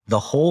the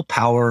whole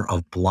power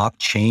of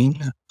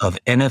blockchain, of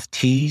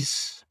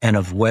NFTs, and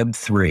of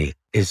Web3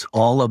 is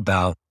all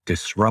about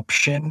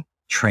disruption,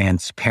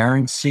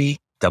 transparency,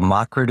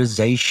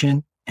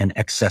 democratization, and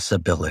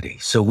accessibility.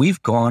 So we've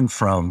gone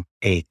from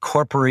a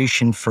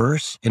corporation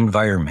first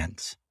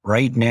environment.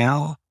 Right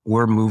now,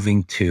 we're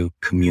moving to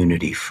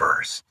community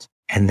first.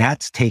 And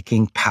that's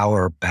taking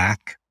power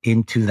back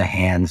into the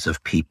hands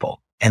of people.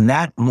 And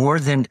that,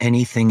 more than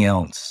anything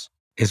else,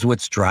 is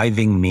what's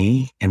driving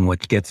me and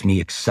what gets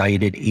me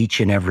excited each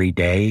and every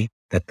day,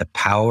 that the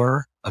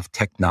power of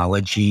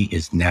technology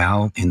is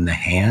now in the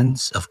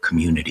hands of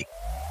community.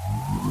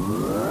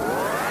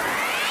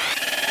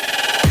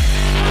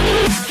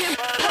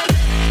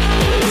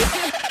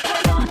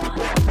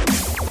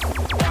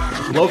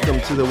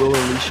 Welcome to the Will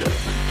and Lee Show.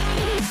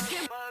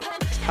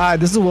 Hi,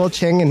 this is Will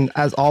Cheng, and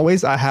as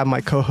always, I have my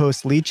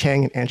co-hosts Lee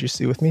Cheng and Andrew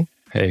Su with me.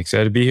 Hey,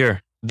 excited to be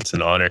here. It's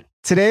an honor.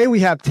 Today, we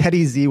have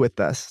Teddy Z with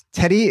us.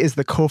 Teddy is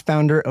the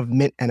co-founder of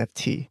Mint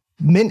NFT.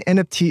 Mint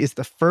NFT is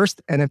the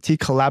first NFT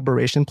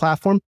collaboration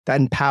platform that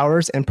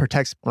empowers and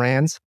protects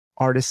brands,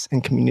 artists,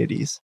 and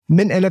communities.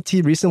 Mint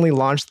NFT recently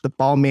launched the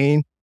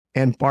Balmain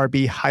and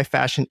Barbie high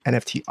fashion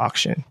NFT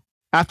auction.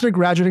 After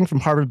graduating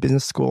from Harvard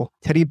Business School,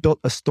 Teddy built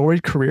a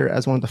storied career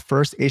as one of the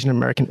first Asian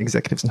American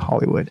executives in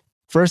Hollywood.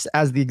 First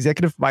as the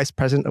executive vice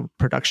president of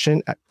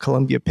production at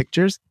Columbia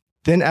Pictures,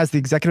 then as the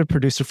executive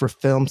producer for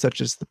films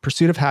such as The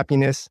Pursuit of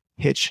Happiness,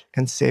 Hitch,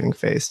 and Saving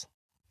Face.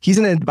 He's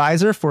an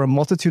advisor for a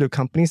multitude of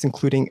companies,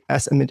 including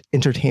SM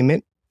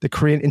Entertainment, the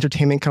Korean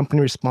entertainment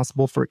company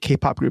responsible for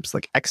K-pop groups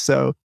like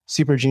EXO,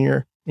 Super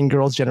Junior, and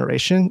Girls'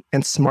 Generation,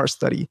 and Smart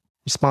Study,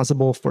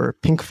 responsible for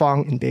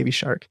Pinkfong and Baby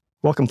Shark.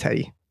 Welcome,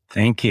 Teddy.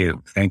 Thank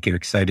you. Thank you.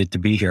 Excited to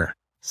be here.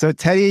 So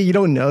Teddy, you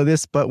don't know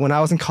this, but when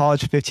I was in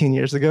college 15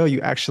 years ago, you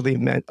actually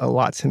meant a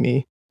lot to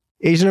me.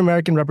 Asian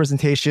American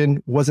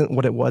representation wasn't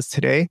what it was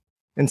today.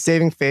 And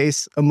Saving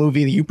Face, a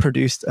movie that you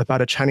produced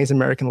about a Chinese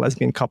American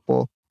lesbian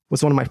couple,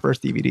 was one of my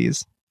first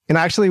DVDs. And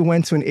I actually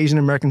went to an Asian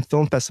American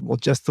film festival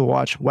just to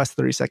watch West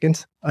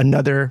 32nd,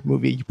 another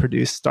movie you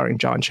produced starring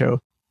John Cho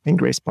and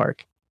Grace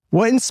Park.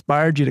 What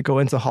inspired you to go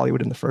into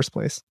Hollywood in the first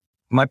place?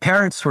 My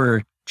parents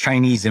were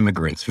Chinese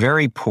immigrants,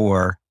 very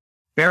poor,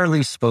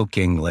 barely spoke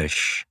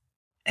English,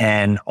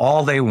 and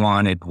all they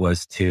wanted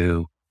was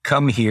to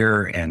come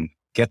here and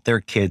get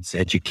their kids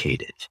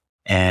educated.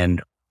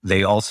 And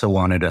they also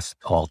wanted us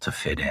all to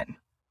fit in.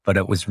 But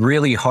it was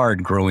really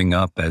hard growing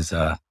up as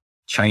a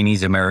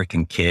Chinese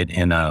American kid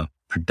in a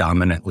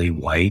predominantly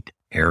white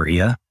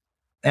area.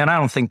 And I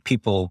don't think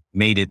people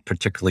made it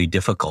particularly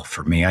difficult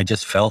for me. I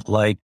just felt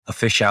like a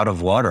fish out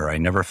of water. I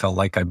never felt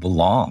like I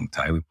belonged.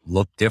 I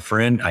looked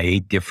different. I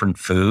ate different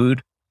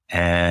food.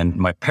 And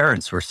my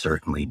parents were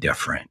certainly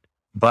different.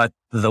 But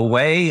the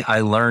way I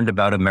learned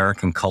about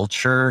American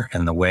culture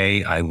and the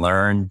way I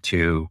learned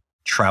to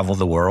travel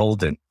the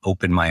world and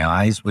open my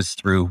eyes was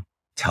through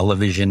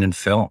television and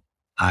film.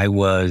 I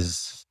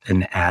was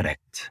an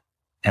addict,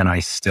 and I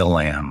still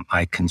am.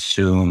 I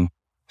consume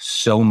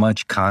so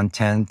much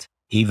content.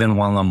 Even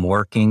while I'm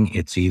working,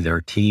 it's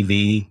either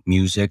TV,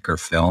 music, or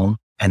film,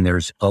 and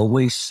there's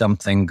always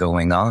something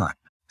going on.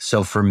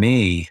 So for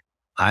me,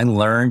 I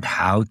learned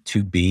how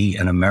to be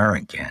an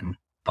American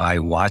by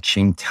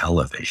watching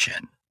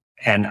television.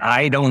 And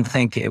I don't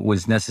think it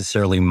was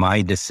necessarily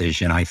my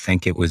decision. I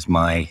think it was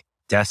my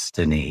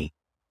destiny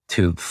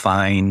to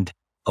find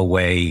a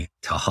way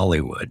to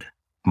Hollywood.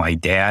 My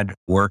dad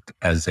worked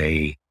as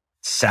a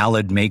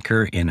salad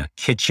maker in a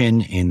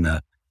kitchen in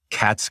the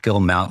Catskill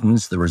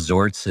Mountains, the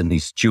resorts in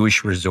this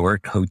Jewish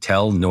resort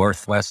hotel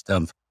northwest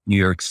of New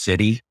York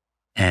City.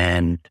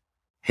 And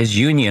his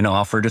union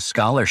offered a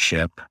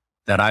scholarship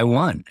that I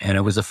won. And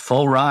it was a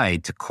full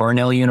ride to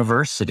Cornell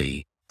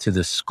University, to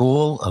the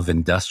School of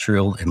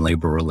Industrial and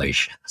Labor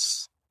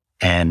Relations.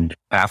 And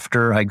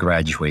after I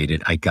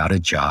graduated, I got a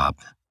job,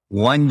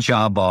 one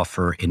job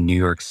offer in New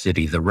York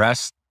City. The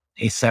rest,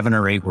 7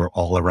 or 8, were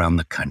all around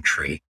the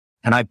country.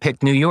 And I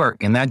picked New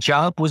York, and that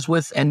job was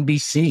with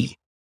NBC.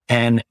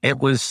 And it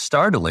was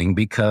startling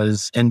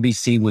because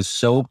NBC was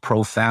so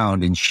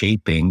profound in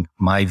shaping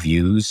my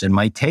views and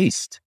my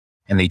taste.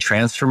 And they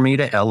transferred me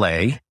to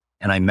LA,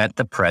 and I met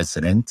the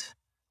president.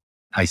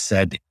 I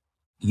said,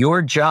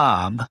 your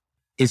job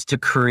is to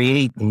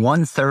create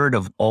 1/3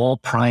 of all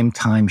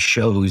primetime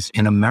shows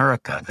in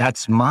America.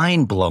 That's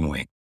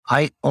mind-blowing.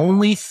 I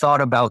only thought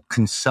about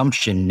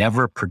consumption,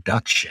 never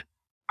production.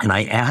 And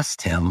I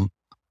asked him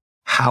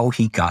how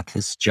he got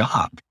this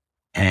job.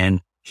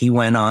 And he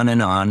went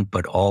on,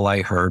 but all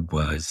I heard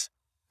was,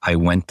 I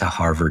went to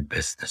Harvard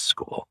Business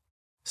School.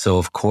 So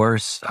of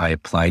course, I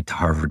applied to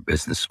Harvard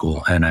Business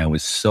School, and I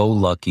was so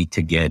lucky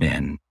to get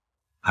in.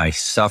 I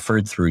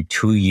suffered through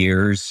 2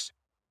 years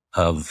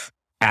of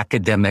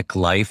academic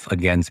life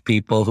against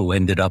people who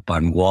ended up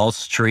on Wall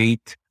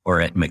Street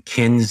or at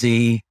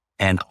McKinsey.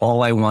 And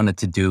all I wanted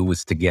to do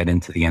was to get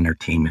into the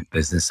entertainment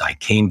business. I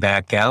came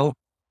back out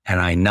and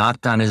I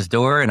knocked on his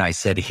door and I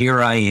said,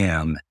 here I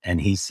am. And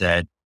he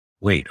said,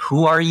 wait,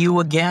 who are you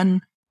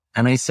again?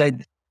 And I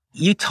said,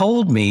 you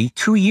told me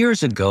 2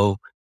 years ago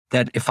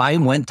that if I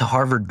went to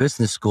Harvard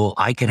Business School,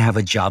 I could have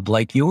a job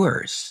like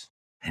yours.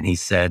 And he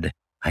said,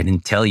 I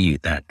didn't tell you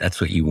that. That's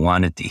what you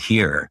wanted to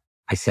hear.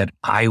 I said,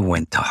 I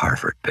went to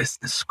Harvard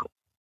Business School.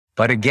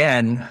 But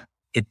again,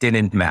 it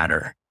didn't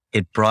matter.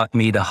 It brought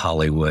me to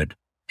Hollywood.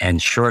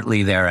 And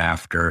shortly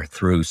thereafter,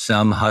 through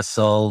some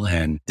hustle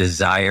and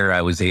desire,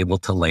 I was able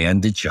to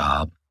land a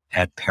job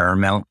at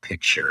Paramount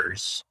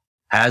Pictures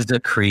as a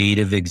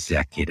creative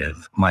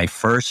executive. My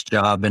first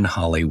job in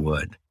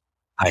Hollywood.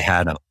 I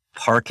had a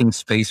parking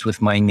space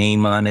with my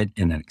name on it,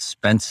 and an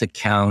expense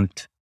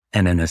account,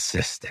 and an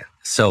assistant.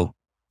 So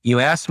you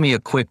asked me a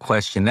quick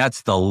question.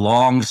 That's the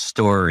long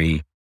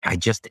story. I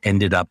just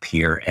ended up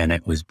here, and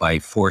it was by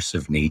force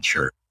of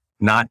nature,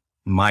 not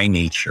my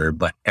nature,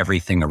 but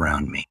everything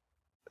around me.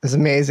 It's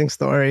an amazing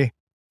story.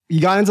 You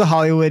got into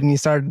Hollywood and you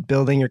started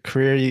building your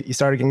career. You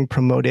started getting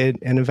promoted,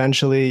 and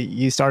eventually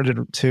you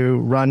started to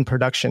run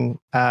production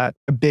at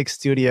a big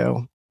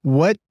studio.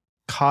 What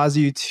caused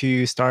you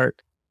to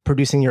start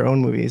producing your own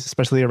movies,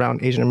 especially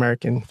around Asian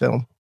American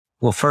film?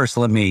 Well, first,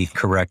 let me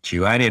correct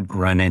you. I didn't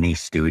run any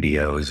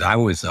studios. I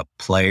was a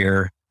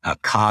player, a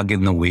cog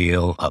in the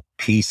wheel, a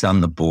piece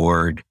on the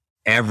board.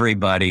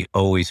 Everybody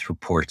always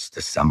reports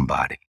to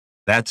somebody.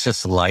 That's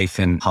just life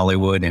in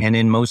Hollywood and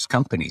in most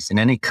companies, in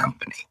any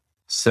company.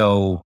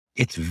 So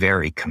it's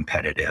very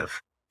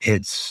competitive.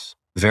 It's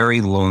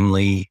very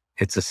lonely.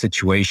 It's a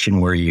situation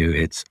where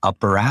it's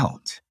up or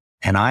out.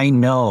 And I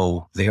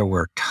know there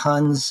were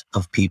tons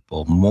of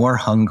people more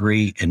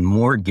hungry and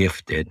more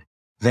gifted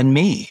than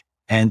me.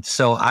 And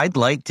so I'd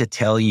like to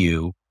tell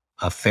you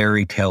a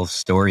fairy tale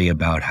story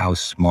about how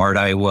smart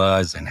I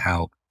was and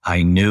how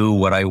I knew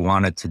what I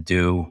wanted to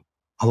do.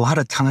 A lot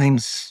of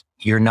times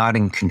you're not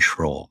in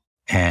control.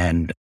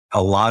 And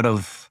a lot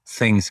of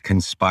things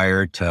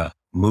conspired to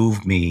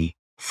move me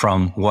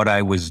from what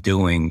I was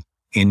doing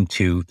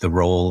into the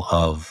role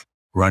of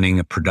running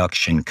a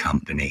production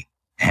company.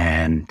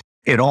 And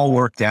it all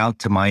worked out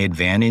to my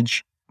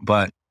advantage,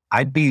 but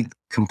I'd be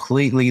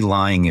completely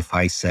lying if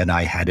I said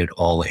I had it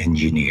all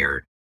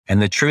engineered.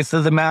 And the truth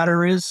of the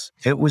matter is,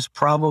 it was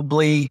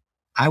probably,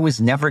 I was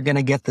never going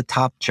to get the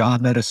top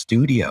job at a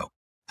studio.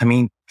 I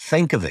mean,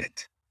 think of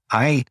it.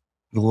 I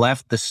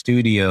left the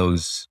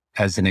studios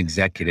as an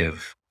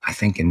executive, I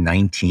think in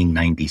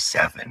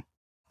 1997.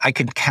 I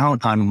could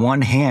count on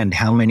one hand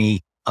how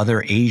many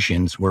other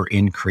Asians were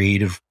in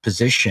creative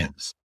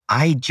positions.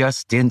 I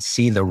just didn't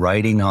see the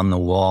writing on the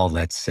wall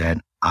that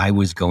said I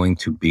was going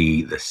to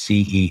be the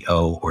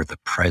CEO or the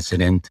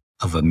president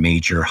of a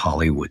major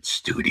Hollywood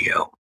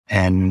studio.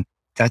 And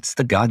that's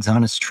the God's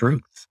honest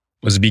truth.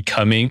 Was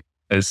becoming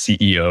a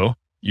CEO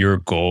your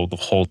goal the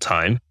whole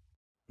time?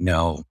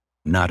 No,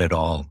 not at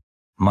all.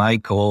 My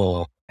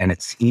goal, and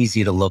it's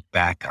easy to look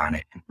back on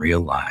it and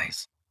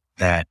realize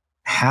that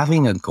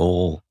having a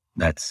goal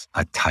that's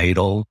a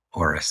title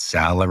or a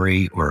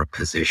salary or a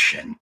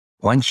position,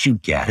 once you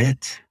get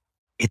it,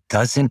 it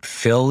doesn't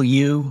fill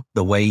you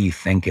the way you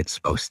think it's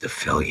supposed to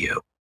fill you.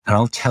 And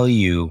I'll tell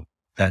you,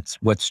 that's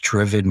what's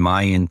driven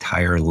my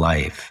entire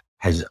life,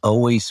 has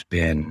always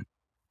been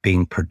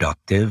being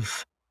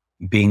productive,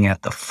 being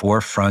at the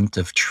forefront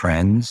of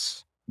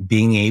trends,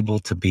 being able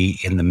to be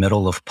in the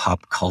middle of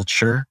pop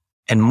culture,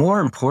 and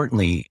more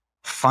importantly,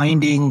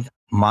 finding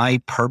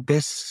my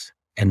purpose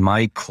and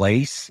my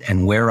place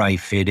and where I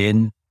fit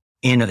in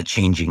a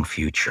changing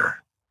future.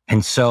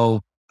 And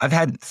so I've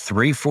had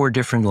 3-4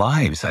 different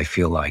lives, I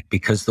feel like,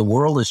 because the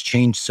world has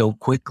changed so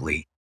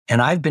quickly.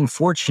 And I've been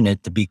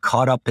fortunate to be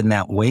caught up in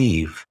that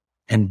wave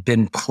and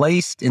been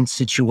placed in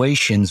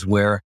situations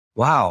where,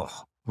 wow,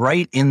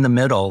 right in the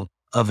middle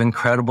of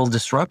incredible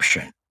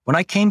disruption. When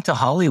I came to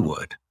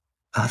Hollywood,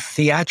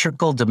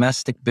 theatrical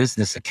domestic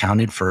business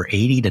accounted for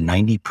 80 to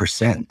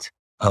 90%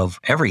 of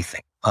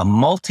everything.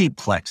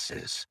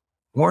 Multiplexes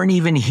weren't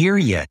even here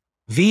yet.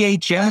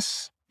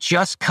 VHS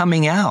just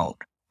coming out.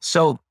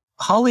 So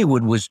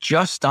Hollywood was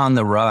just on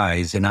the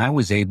rise, and I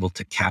was able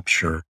to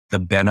capture the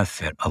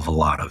benefit of a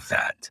lot of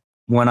that.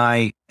 When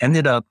I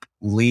ended up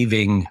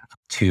leaving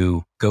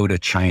to go to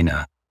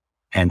China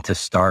and to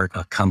start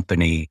a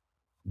company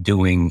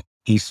doing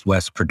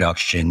East-West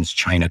Productions,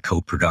 China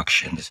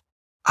Co-Productions,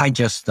 I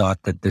just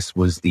thought that this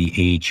was the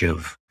age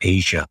of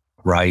Asia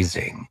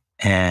rising.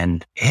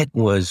 And it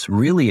was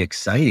really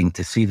exciting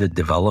to see the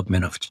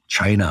development of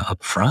China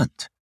up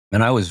front.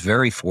 And I was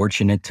very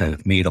fortunate to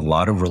have made a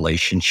lot of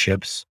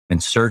relationships,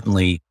 and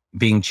certainly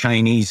being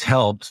Chinese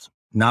helped.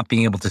 Not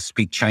being able to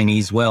speak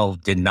Chinese well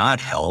did not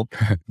help,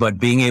 but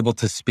being able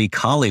to speak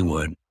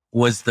Hollywood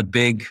was the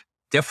big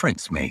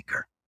difference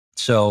maker.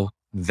 So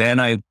then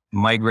I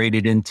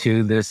migrated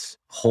into this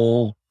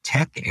whole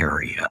tech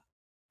area,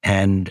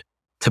 and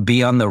to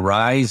be on the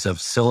rise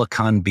of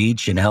Silicon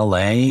Beach in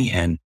LA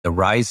and the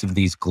rise of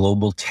these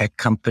global tech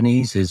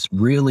companies is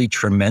really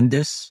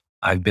tremendous.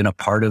 I've been a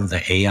part of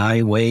the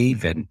AI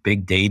wave and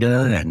big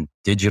data and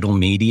digital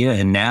media.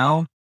 And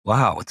now,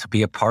 wow, to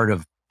be a part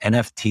of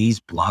NFTs,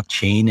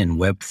 blockchain, and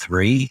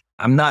Web3.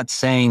 I'm not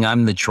saying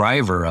I'm the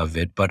driver of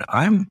it, but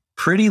I'm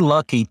pretty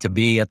lucky to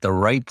be at the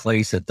right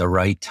place at the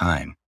right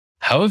time.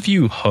 How have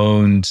you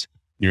honed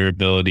your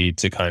ability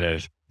to kind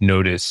of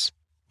notice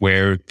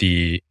where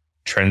the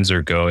trends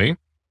are going,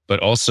 but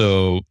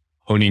also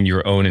honing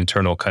your own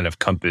internal kind of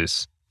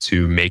compass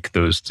to make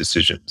those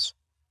decisions?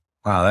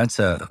 Wow, that's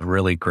a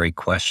really great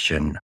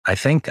question. I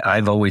think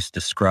I've always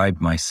described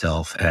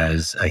myself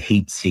as a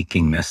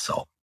heat-seeking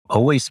missile,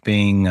 always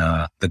being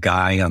the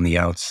guy on the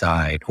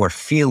outside or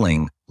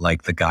feeling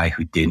like the guy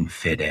who didn't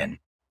fit in.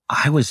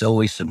 I was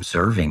always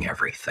observing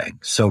everything.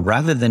 So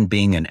rather than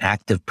being an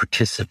active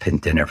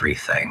participant in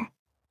everything,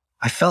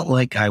 I felt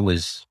like I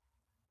was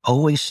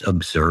always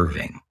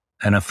observing.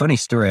 And a funny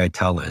story I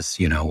tell is,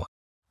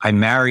 I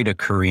married a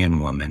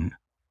Korean woman.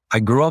 I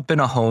grew up in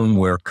a home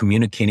where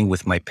communicating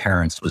with my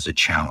parents was a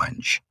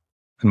challenge.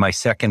 In my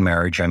second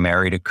marriage, I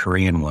married a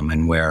Korean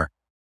woman where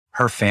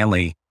her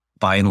family,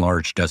 by and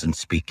large, doesn't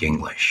speak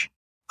English.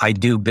 I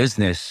do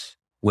business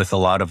with a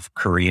lot of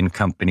Korean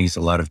companies,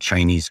 a lot of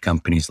Chinese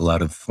companies, a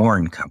lot of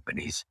foreign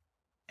companies.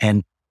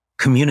 And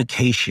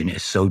communication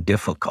is so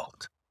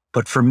difficult.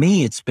 But for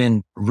me, it's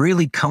been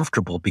really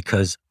comfortable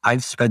because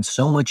I've spent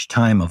so much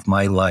time of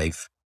my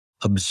life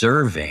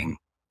observing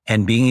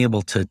and being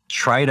able to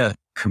try to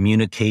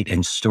communicate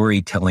and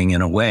storytelling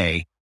in a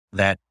way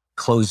that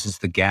closes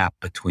the gap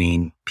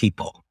between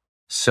people.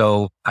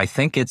 So I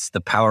think it's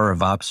the power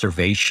of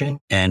observation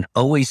and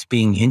always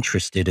being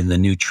interested in the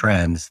new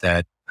trends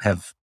that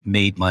have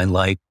made my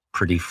life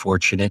pretty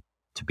fortunate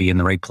to be in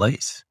the right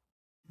place.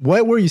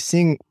 What were you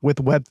seeing with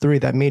Web3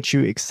 that made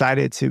you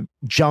excited to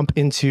jump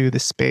into the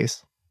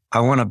space? I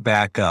want to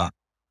back up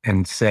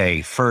and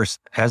say, first,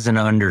 as an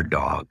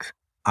underdog,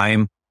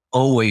 I'm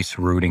always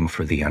rooting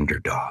for the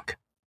underdog.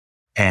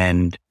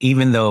 And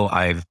even though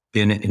I've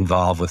been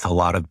involved with a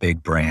lot of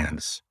big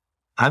brands,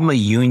 I'm a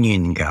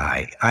union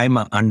guy. I'm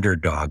an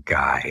underdog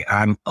guy.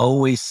 I'm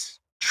always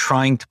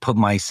trying to put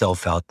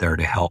myself out there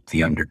to help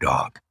the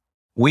underdog.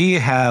 We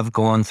have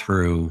gone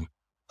through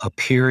a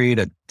period,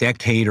 a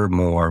decade or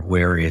more,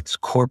 where it's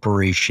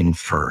corporation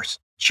first.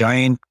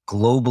 Giant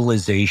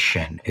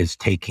globalization is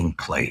taking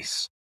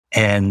place.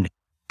 And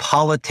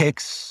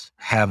politics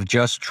have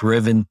just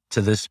driven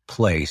to this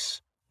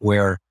place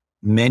where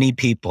many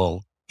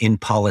people in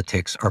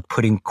politics are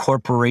putting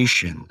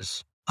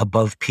corporations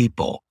above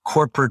people,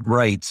 corporate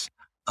rights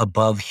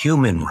above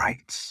human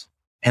rights.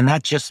 And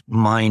that's just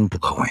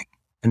mind-blowing.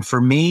 And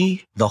for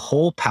me, the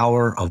whole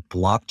power of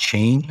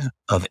blockchain,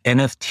 of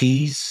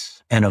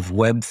NFTs, and of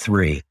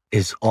Web3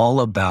 is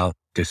all about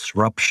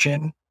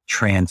disruption,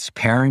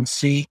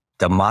 transparency,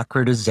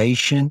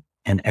 democratization,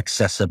 and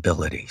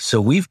accessibility. So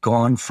we've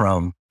gone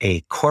from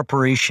a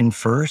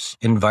corporation-first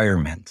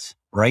environment.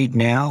 Right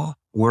now,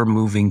 we're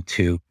moving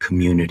to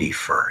community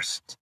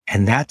first.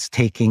 And that's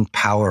taking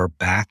power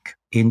back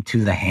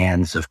into the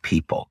hands of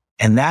people.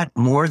 And that,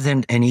 more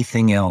than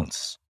anything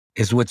else,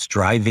 is what's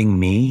driving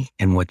me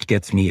and what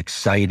gets me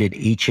excited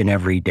each and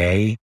every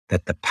day,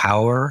 that the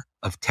power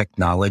of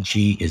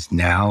technology is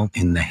now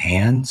in the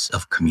hands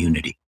of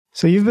community.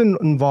 So you've been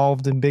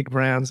involved in big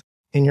brands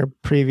in your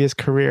previous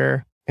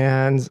career,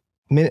 and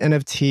Mint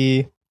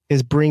NFT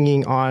is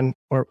bringing on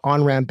or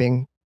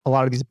on-ramping a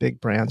lot of these big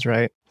brands,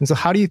 right? And so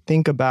how do you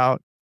think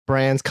about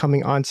brands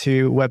coming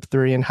onto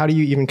Web3, and how do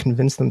you even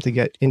convince them to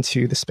get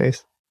into the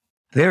space?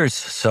 There's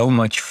so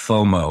much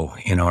FOMO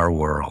in our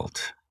world,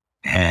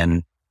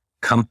 and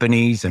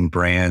companies and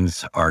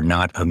brands are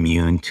not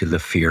immune to the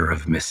fear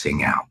of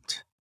missing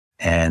out.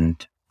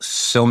 And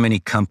so many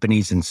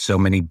companies and so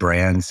many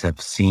brands have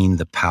seen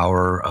the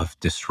power of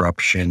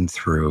disruption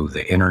through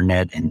the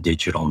internet and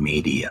digital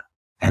media.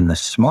 And the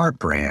smart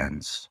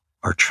brands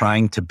are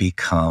trying to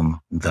become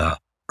the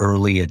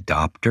early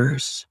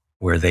adopters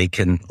where they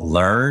can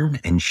learn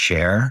and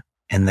share.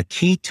 And the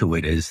key to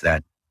it is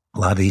that a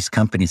lot of these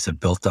companies have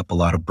built up a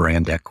lot of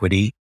brand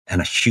equity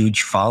and a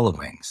huge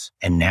followings.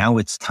 And now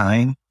it's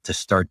time to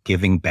start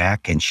giving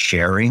back and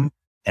sharing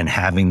and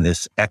having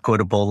this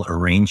equitable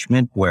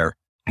arrangement where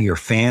your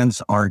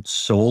fans aren't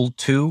sold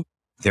to,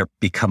 they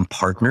become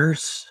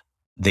partners,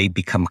 they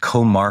become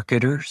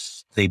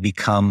co-marketers, they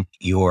become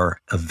your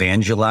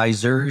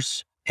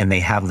evangelizers, and they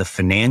have the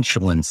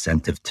financial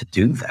incentive to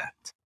do that.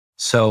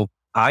 So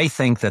I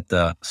think that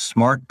the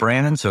smart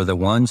brands are the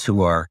ones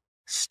who are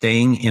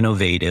staying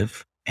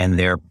innovative and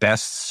they're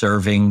best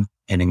serving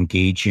and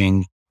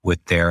engaging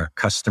with their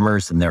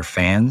customers and their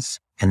fans.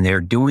 And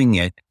they're doing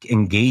it.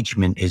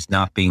 Engagement is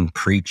not being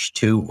preached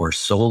to or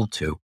sold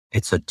to.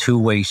 It's a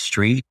two-way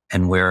street,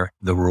 and where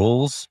the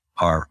rules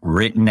are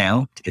written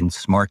out in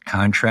smart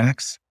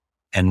contracts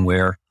and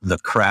where the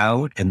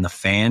crowd and the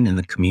fan and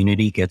the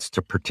community gets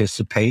to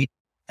participate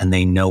and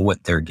they know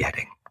what they're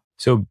getting.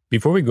 So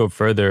before we go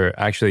further,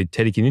 actually,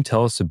 Teddy, can you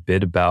tell us a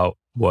bit about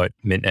what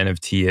Mint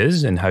NFT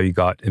is and how you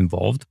got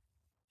involved?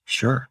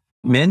 Sure.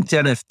 Mint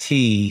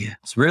NFT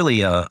is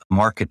really a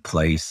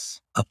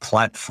marketplace, a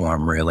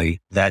platform really,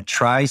 that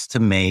tries to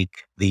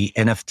make the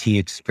NFT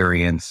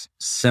experience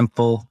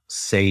simple,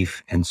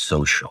 safe, and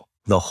social.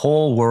 The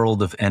whole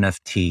world of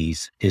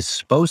NFTs is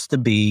supposed to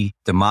be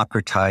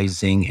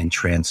democratizing and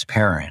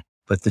transparent.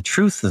 But the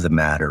truth of the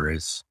matter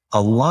is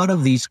a lot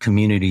of these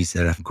communities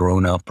that have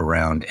grown up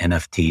around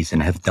NFTs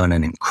and have done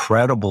an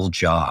incredible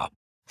job,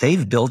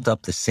 they've built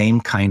up the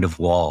same kind of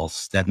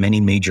walls that many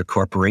major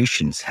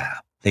corporations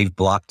have. They've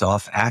blocked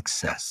off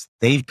access.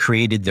 They've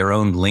created their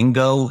own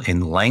lingo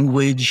and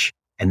language.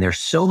 And there's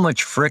so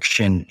much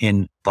friction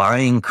in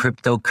buying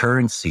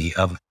cryptocurrency,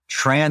 of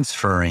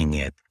transferring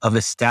it, of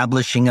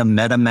establishing a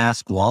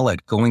MetaMask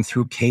wallet, going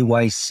through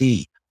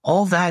KYC.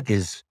 All that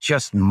is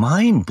just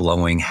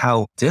mind-blowing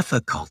how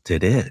difficult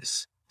it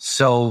is.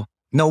 So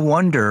no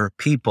wonder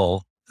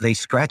people, they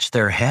scratch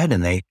their head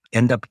and they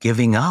end up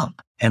giving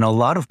up. And a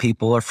lot of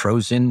people are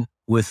frozen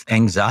with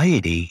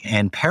anxiety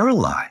and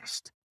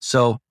paralyzed.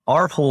 So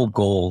our whole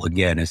goal,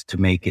 again, is to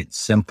make it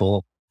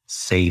simple,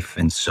 safe,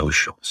 and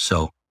social.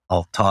 So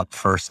I'll talk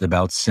first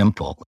about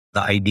simple,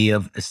 the idea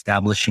of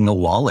establishing a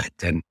wallet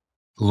and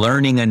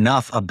learning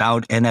enough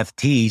about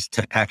NFTs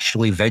to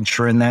actually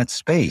venture in that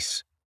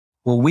space.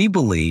 Well, we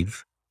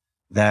believe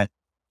that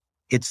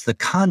it's the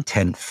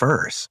content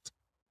first.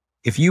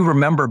 If you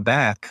remember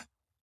back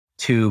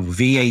to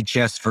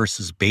VHS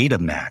versus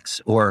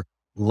Betamax or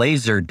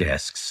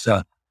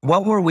Laserdiscs,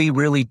 what were we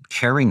really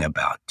caring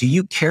about? Do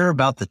you care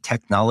about the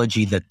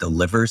technology that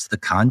delivers the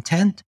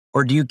content,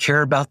 or do you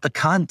care about the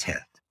content?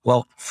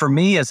 Well, for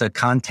me as a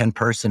content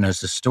person,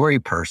 as a story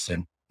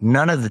person,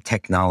 none of the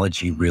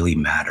technology really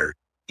mattered.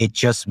 It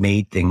just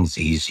made things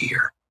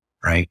easier,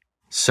 right?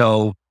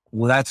 So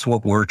that's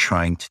what we're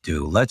trying to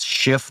do. Let's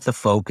shift the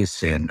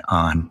focus in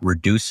on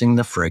reducing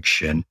the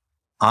friction,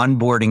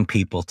 onboarding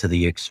people to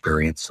the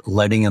experience,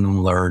 letting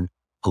them learn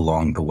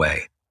along the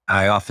way.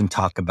 I often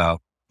talk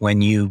about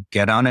when you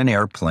get on an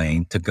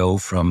airplane to go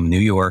from New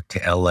York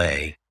to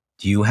LA,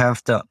 do you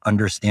have to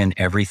understand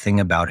everything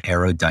about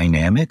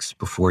aerodynamics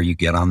before you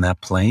get on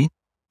that plane?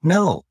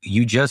 No,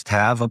 you just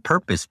have a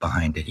purpose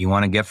behind it. You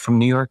want to get from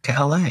New York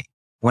to LA.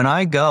 When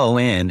I go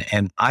in,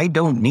 and I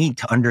don't need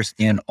to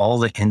understand all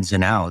the ins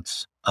and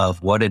outs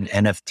of what an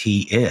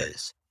NFT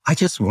is, I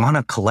just want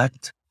to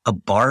collect a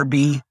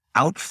Barbie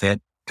outfit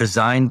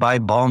designed by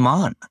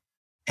Balmain.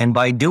 And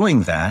by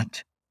doing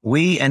that,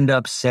 we end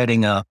up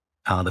setting up,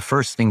 the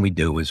first thing we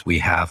do is we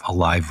have a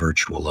live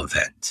virtual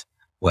event.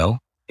 Well,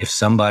 if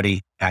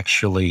somebody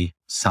actually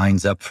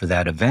signs up for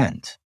that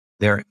event,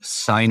 they're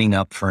signing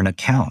up for an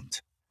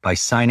account. By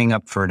signing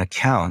up for an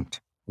account,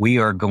 we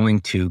are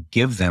going to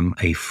give them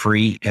a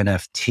free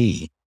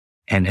NFT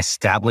and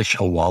establish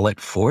a wallet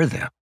for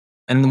them.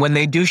 And when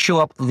they do show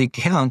up with the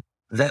account,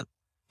 that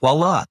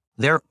voila,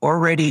 they're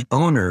already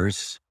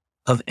owners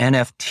of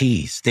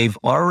NFTs. They've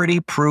already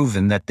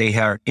proven that they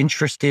are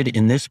interested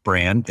in this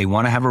brand. They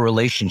want to have a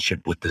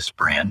relationship with this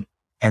brand.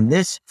 And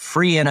this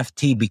free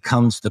NFT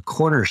becomes the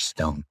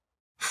cornerstone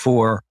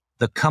for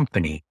the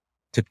company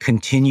to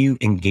continue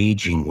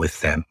engaging with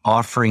them,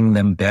 offering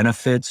them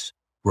benefits,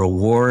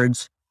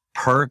 rewards,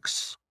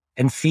 perks,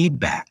 and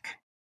feedback.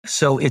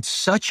 So it's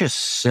such a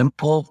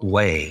simple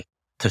way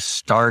to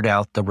start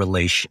out the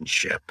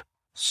relationship.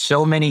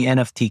 So many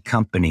NFT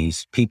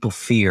companies, people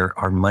fear,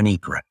 are money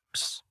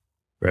grabs.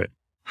 Right.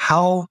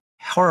 How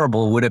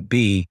horrible would it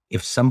be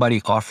if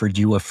somebody offered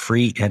you a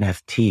free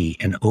NFT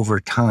and over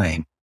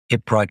time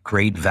it brought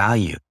great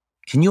value?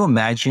 Can you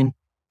imagine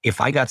if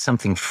I got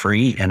something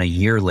free and a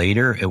year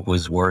later it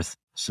was worth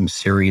some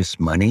serious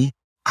money?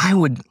 I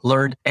would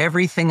learn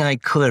everything I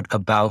could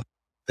about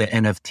the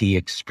NFT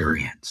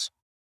experience.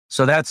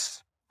 So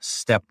that's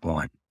step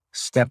one.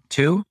 Step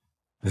two,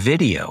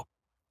 video.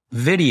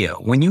 Video.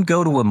 When you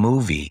go to a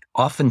movie,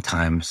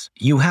 oftentimes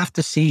you have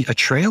to see a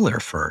trailer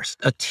first,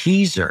 a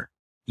teaser.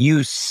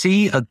 You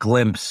see a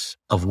glimpse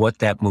of what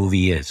that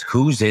movie is,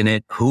 who's in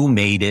it, who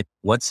made it,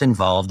 what's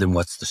involved, and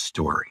what's the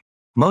story.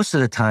 Most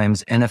of the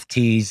times,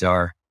 NFTs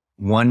are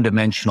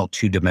one-dimensional,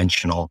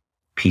 two-dimensional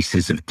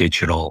pieces of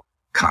digital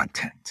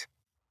content.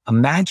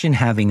 Imagine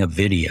having a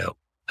video,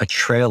 a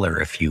trailer,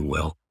 if you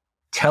will,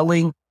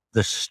 telling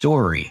the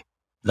story,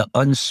 the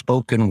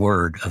unspoken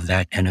word of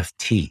that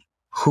NFT.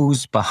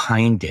 Who's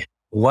behind it?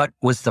 What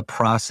was the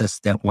process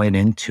that went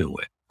into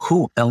it?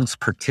 Who else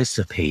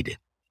participated,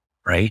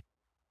 right?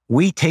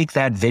 We take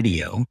that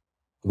video,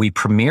 we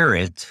premiere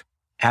it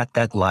at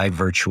that live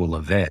virtual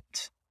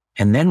event,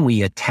 and then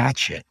we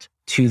attach it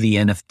to the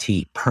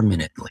NFT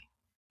permanently.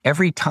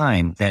 Every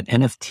time that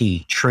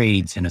NFT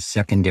trades in a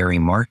secondary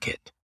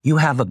market, you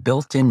have a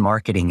built-in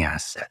marketing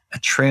asset, a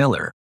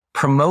trailer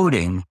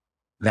promoting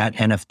that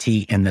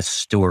NFT and the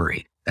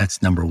story.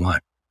 That's number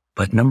one.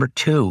 But number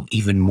two,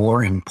 even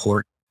more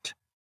important,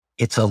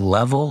 it's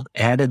a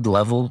added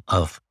level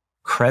of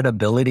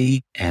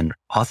credibility and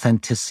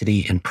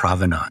authenticity and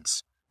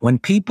provenance. When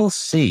people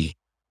see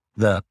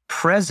the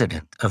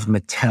president of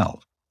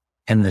Mattel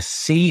and the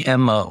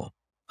CMO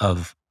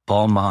of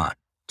Balmain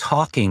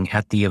talking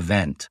at the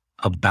event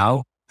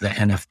about the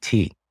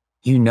NFT,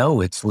 you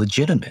know it's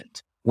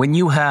legitimate. When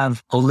you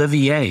have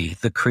Olivier,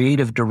 the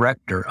creative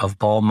director of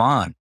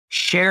Balmain,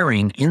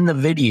 sharing in the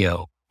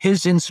video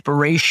his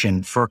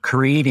inspiration for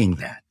creating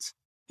that,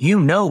 you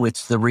know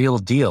it's the real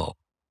deal.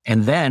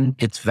 And then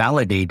it's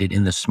validated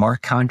in the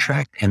smart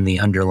contract and the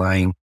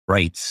underlying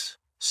rights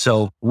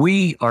So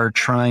we are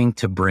trying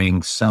to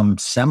bring some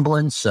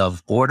semblance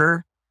of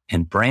order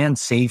and brand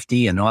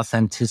safety and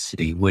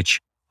authenticity, which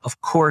of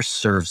course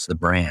serves the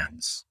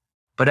brands.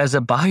 But as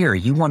a buyer,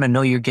 you want to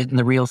know you're getting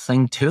the real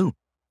thing too.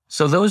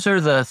 So those are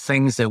the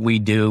things that we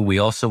do. We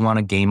also want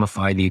to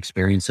gamify the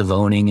experience of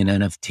owning an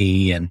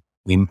NFT. And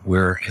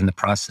we're in the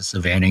process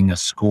of adding a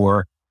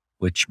score,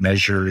 which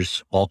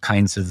measures all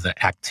kinds of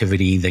the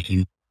activity that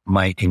you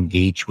might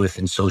engage with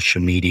in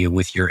social media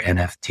with your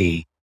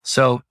NFT.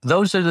 So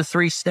those are the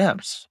 3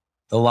 steps.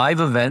 The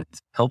live event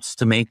helps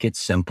to make it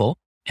simple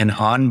and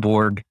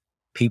onboard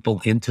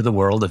people into the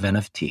world of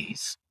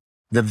NFTs.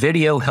 The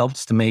video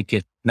helps to make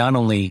it not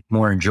only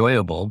more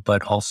enjoyable,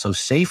 but also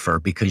safer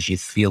because you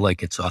feel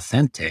like it's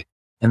authentic.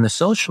 And the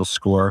social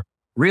score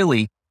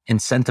really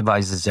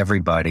incentivizes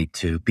everybody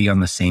to be on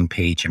the same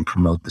page and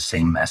promote the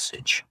same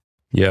message.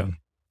 Yeah.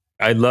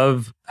 I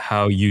love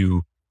how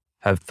you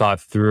have thought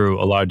through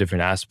a lot of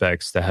different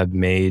aspects that have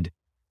made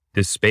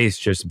this space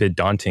just a bit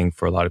daunting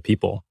for a lot of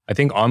people. I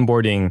think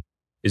onboarding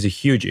is a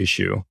huge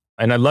issue.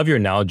 And I love your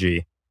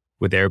analogy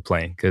with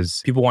airplane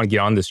because people want to get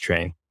on this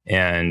train.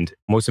 And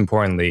most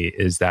importantly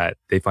is that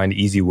they find an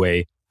easy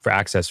way for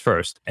access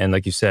first. And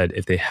like you said,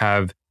 if they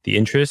have the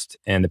interest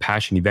and the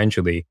passion,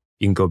 eventually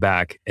you can go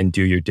back and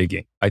do your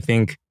digging. I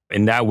think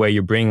in that way,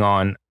 you're bringing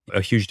on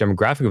a huge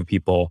demographic of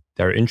people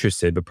that are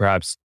interested, but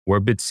perhaps were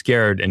a bit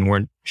scared and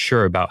weren't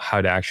sure about how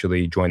to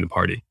actually join the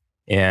party.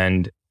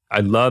 And I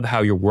love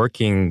how you're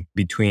working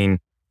between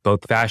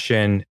both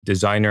fashion,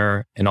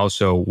 designer, and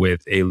also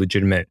with a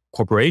legitimate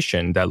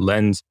corporation that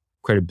lends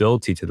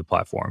credibility to the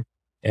platform.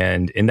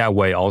 And in that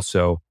way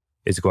also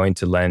is going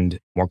to lend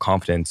more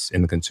confidence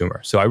in the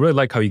consumer. So I really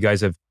like how you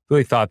guys have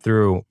really thought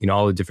through,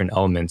 all the different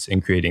elements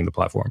in creating the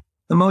platform.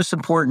 The most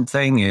important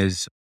thing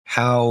is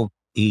how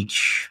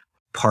each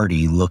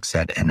party looks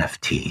at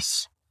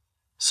NFTs.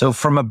 So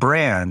from a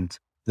brand,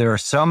 there are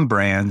some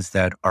brands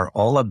that are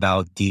all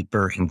about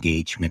deeper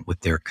engagement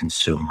with their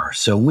consumer.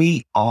 So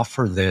we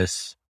offer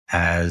this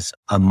as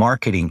a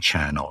marketing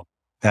channel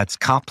that's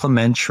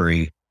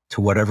complementary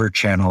to whatever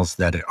channels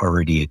that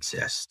already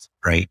exist,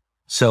 right?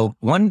 So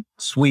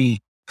once we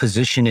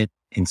position it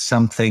in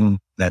something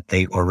that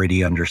they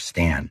already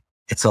understand,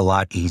 it's a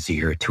lot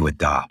easier to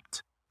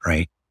adopt,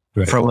 right?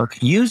 From a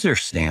user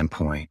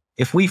standpoint,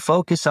 if we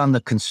focus on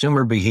the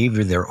consumer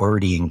behavior they're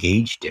already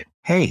engaged in,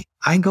 hey,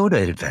 I go to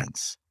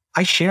events,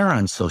 I share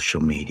on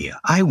social media,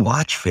 I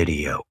watch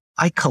video,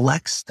 I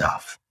collect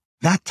stuff.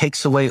 That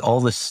takes away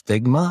all the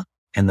stigma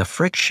and the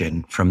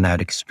friction from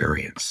that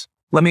experience.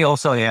 Let me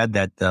also add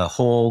that the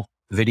whole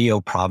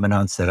video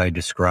provenance that I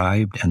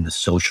described and the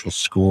social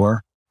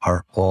score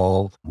are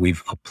all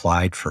we've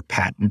applied for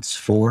patents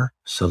for.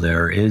 So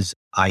there is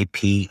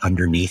IP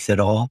underneath it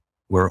all.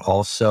 We're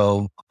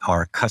also,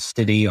 our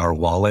custody, our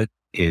wallet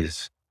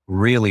is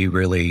really,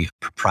 really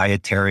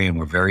proprietary and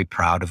we're very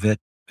proud of it.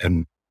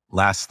 And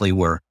lastly,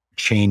 we're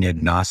chain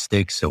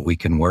agnostic, so we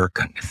can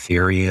work on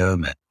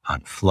Ethereum, and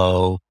on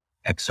Flow,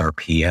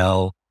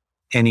 XRPL,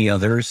 any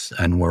others,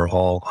 and we're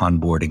all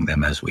onboarding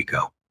them as we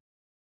go.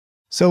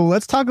 So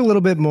let's talk a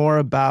little bit more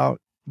about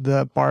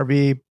the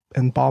Barbie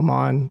and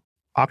Balmain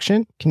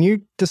auction. Can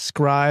you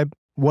describe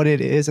what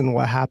it is and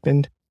what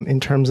happened in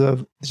terms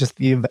of just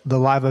the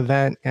live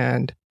event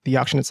and the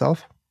auction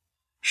itself?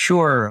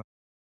 Sure.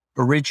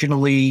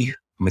 Originally,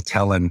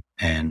 Mattel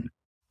and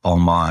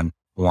Balmain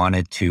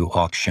wanted to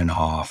auction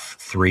off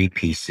 3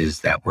 pieces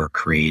that were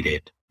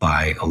created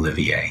by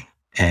Olivier.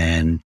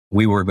 And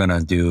we were going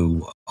to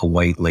do a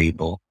white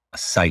label, a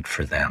site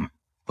for them.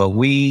 But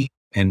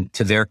and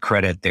to their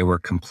credit, they were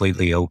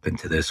completely open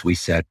to this. We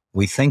said,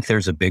 we think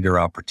there's a bigger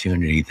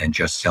opportunity than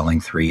just selling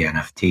 3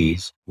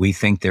 NFTs. We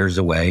think there's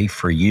a way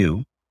for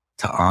you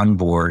to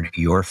onboard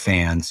your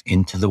fans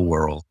into the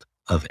world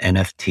of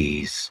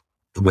NFTs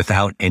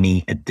without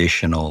any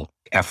additional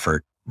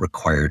effort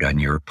required on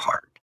your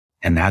part.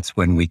 And that's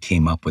when we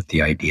came up with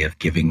the idea of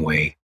giving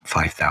away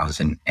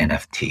 5,000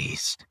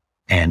 NFTs.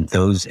 And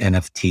those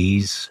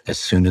NFTs, as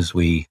soon as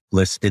we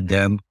listed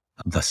them,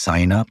 the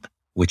sign up,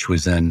 which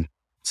was in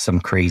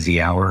some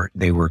crazy hour,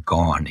 they were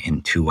gone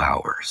in 2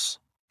 hours.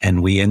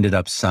 And we ended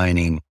up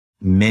signing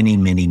many,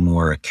 many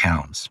more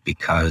accounts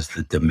because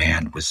the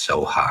demand was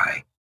so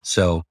high.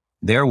 So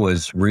there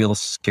was real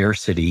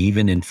scarcity.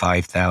 Even in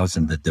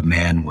 5,000, the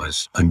demand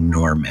was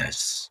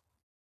enormous.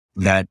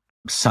 That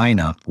sign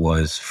up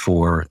was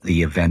for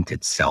the event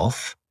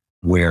itself,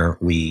 where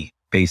we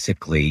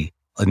basically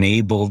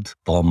enabled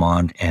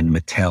Balmain and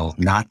Mattel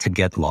not to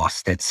get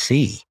lost at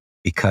sea,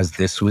 because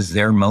this was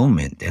their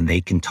moment and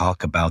they can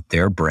talk about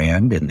their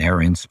brand and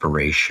their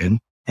inspiration.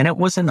 And it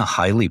wasn't a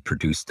highly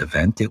produced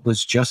event. It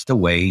was just a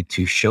way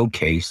to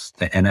showcase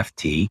the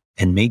NFT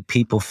and make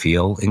people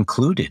feel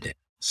included in it.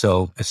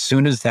 So as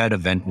soon as that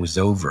event was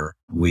over,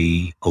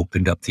 we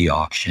opened up the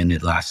auction.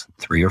 It lasted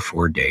 3 or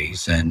 4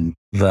 days. And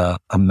the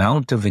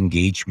amount of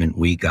engagement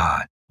we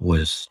got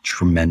was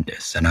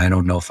tremendous. And I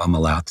don't know if I'm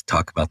allowed to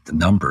talk about the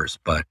numbers,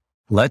 but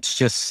let's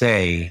just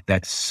say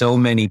that so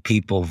many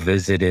people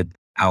visited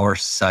our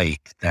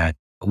site that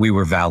we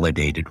were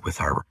validated with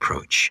our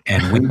approach.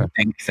 And we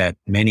think that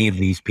many of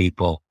these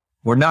people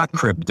were not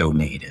crypto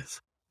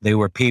native. They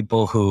were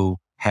people who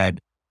had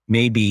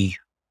maybe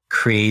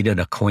created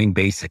a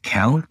Coinbase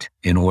account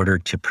in order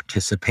to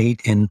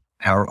participate in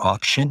our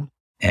auction.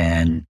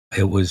 And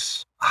it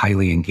was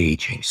highly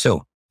engaging.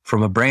 So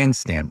from a brand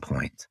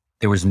standpoint,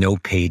 there was no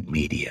paid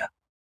media.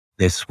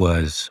 This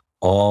was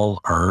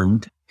all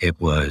earned. It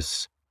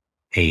was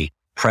a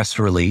press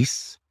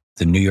release.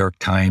 The New York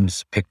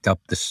Times picked up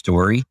the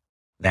story.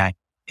 That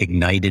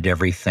ignited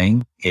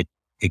everything. It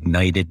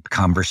ignited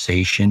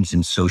conversations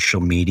in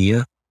social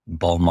media.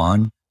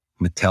 Balmain,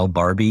 Mattel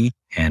Barbie,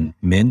 and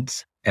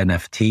Mint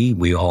NFT,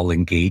 we all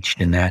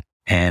engaged in that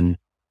and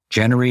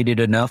generated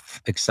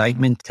enough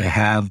excitement to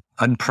have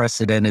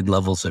unprecedented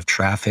levels of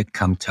traffic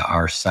come to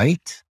our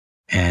site.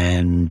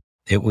 And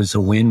it was a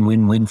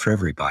win-win-win for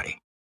everybody.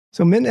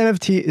 So Mint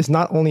NFT is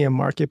not only a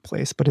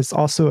marketplace, but it's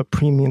also a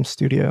premium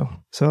studio.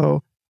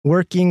 So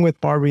working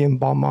with Barbie and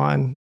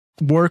Balmain,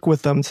 work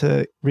with them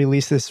to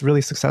release this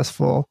really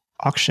successful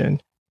auction.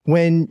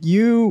 When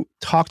you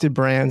talk to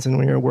brands and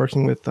when you're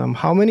working with them,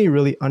 how many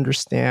really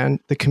understand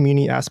the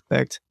community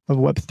aspect of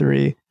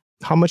Web3?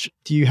 How much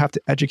do you have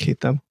to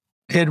educate them?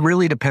 It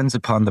really depends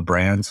upon the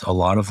brands. A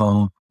lot of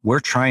them, we're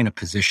trying to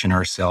position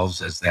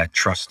ourselves as that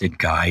trusted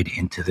guide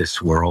into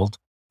this world.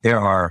 There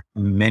are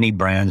many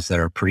brands that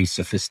are pretty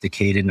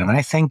sophisticated. And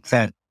I think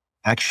that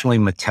actually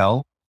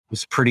Mattel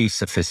was pretty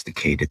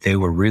sophisticated. They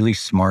were really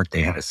smart.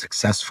 They had a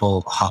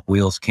successful Hot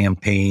Wheels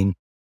campaign.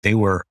 They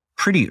were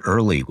pretty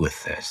early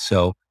with this.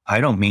 So I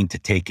don't mean to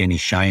take any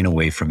shine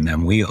away from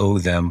them. We owe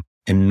them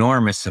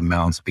enormous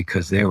amounts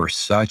because they were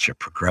such a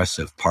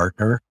progressive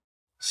partner.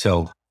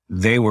 So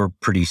they were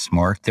pretty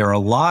smart. There are a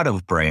lot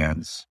of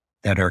brands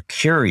that are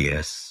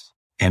curious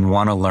and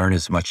want to learn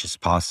as much as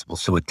possible.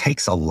 So it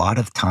takes a lot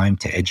of time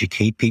to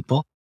educate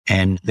people.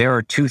 And there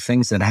are two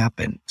things that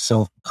happen.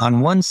 So on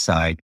one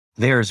side,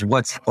 there's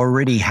what's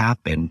already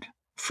happened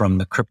from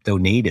the crypto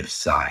native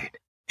side.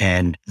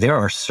 And there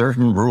are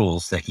certain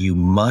rules that you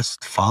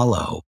must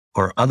follow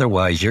or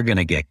otherwise you're going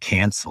to get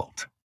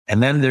canceled.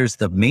 And then there's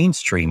the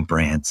mainstream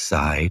brand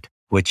side,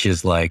 which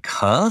is like,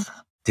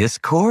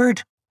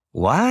 Discord?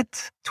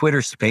 What?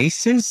 Twitter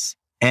Spaces?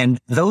 And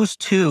those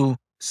two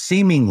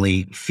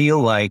seemingly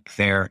feel like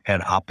they're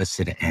at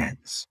opposite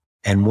ends.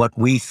 And what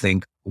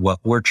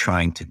we're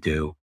trying to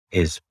do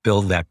is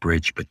build that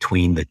bridge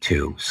between the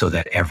two so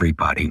that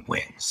everybody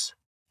wins.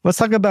 Let's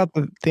talk about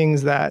the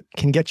things that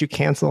can get you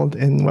canceled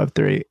in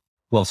Web3.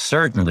 Well,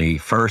 certainly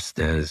first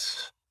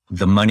is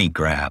the money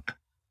grab.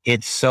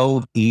 It's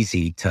so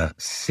easy to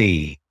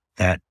see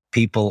that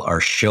people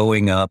are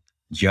showing up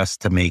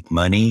just to make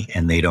money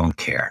and they don't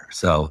care.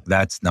 So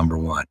that's number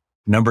one.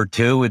 Number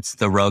two, it's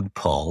the rug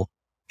pull.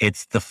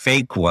 It's the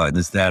fake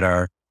ones that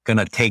are going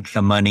to take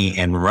the money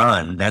and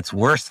run. That's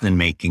worse than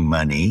making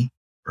money,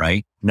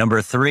 right?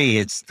 Number three,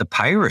 it's the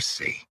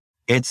piracy.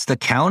 It's the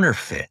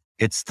counterfeit.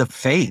 It's the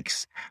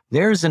fakes.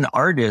 There's an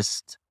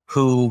artist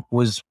who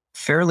was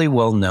fairly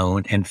well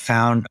known and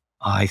found,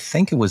 I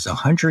think it was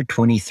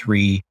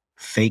 123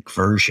 fake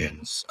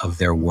versions of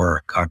their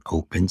work on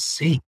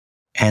OpenSea.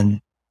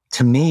 And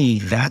to me,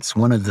 that's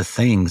one of the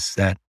things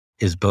that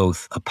is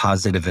both a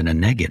positive and a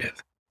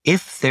negative.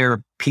 If there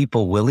are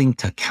people willing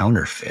to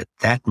counterfeit,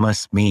 that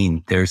must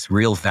mean there's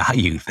real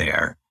value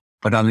there.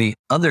 But on the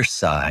other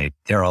side,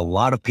 there are a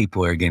lot of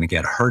people who are going to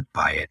get hurt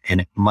by it, and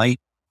it might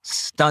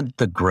stunt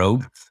the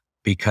growth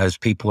because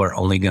people are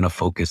only going to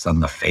focus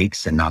on the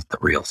fakes and not the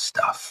real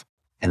stuff.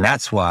 And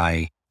that's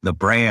why the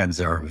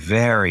brands are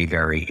very,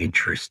 very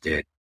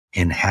interested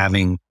in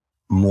having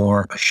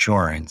more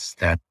assurance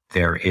that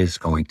there is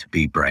going to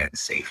be brand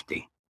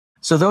safety.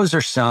 So those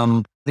are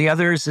some. The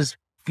others is,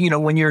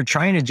 when you're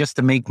trying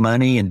to make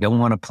money and don't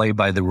want to play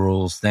by the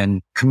rules,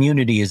 then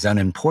community is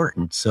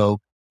unimportant. So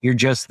you're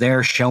just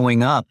there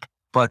showing up.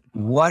 But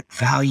what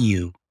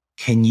value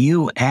can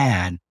you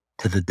add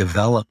to the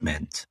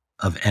development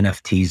of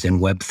NFTs in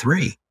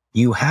Web3?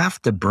 You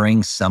have to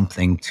bring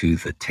something to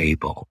the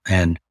table.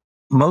 And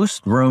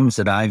most rooms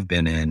that I've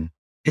been in,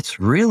 it's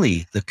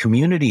really the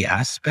community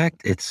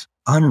aspect. It's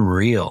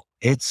unreal.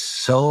 It's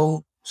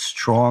so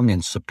strong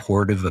and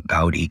supportive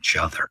about each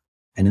other.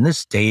 And in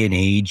this day and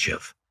age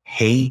of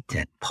hate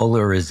and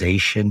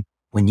polarization,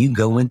 when you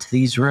go into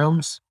these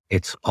rooms,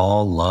 it's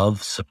all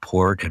love,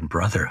 support, and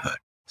brotherhood.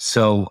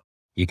 So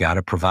you got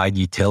to provide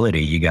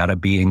utility. You got to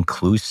be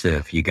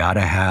inclusive. You got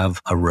to have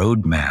a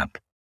roadmap.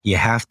 You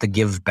have to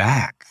give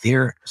back.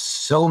 There are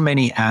so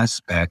many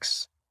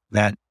aspects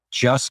that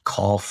just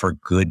call for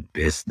good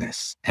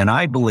business. And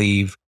I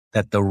believe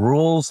that the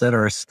rules that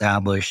are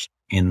established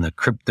in the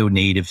crypto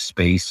native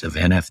space of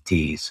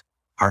NFTs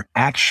are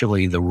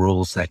actually the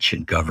rules that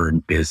should govern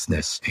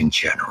business in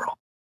general.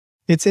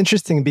 It's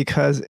interesting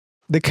because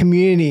the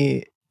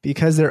community,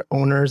 because they're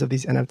owners of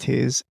these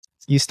NFTs,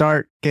 you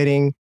start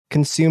getting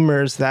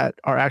consumers that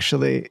are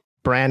actually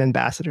brand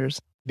ambassadors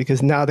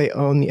because now they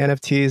own the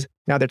NFTs.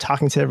 Now they're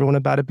talking to everyone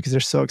about it because they're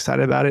so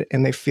excited about it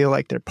and they feel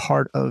like they're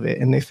part of it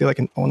and they feel like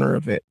an owner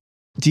of it.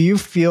 Do you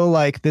feel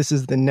like this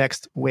is the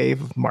next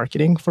wave of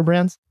marketing for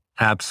brands?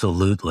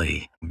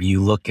 Absolutely.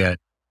 You look at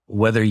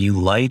whether you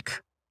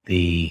like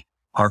the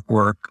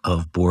artwork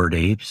of Bored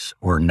Apes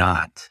or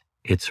not,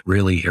 it's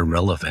really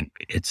irrelevant.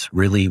 It's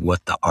really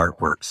what the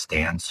artwork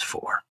stands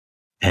for.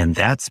 And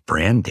that's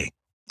branding.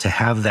 To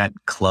have that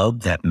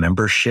club, that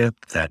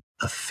membership, that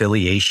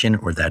affiliation,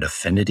 or that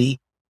affinity,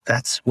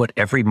 that's what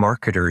every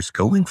marketer is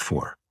going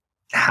for.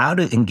 How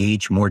to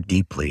engage more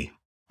deeply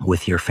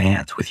with your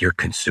fans, with your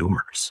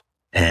consumers.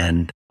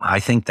 And I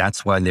think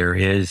that's why there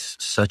is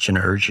such an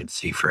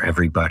urgency for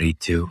everybody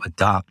to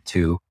adopt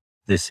to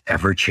this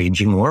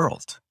ever-changing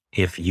world.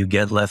 If you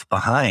get left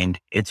behind,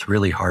 it's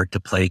really hard to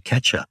play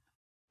catch up.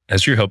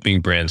 As you're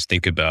helping brands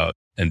think about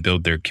and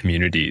build their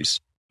communities,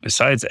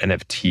 besides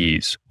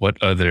NFTs,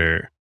 what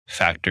other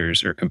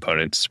factors or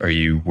components are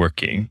you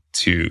working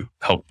to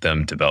help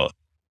them develop?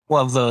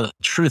 Well, the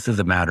truth of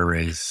the matter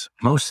is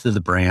most of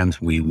the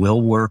brands we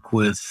will work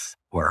with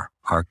or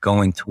are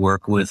going to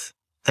work with,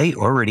 they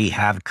already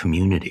have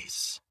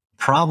communities.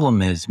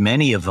 Problem is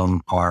many of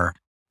them are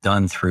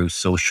done through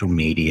social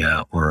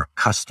media or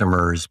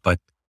customers, but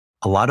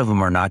a lot of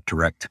them are not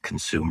direct to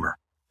consumer.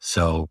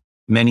 So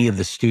many of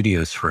the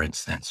studios, for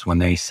instance, when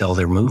they sell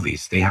their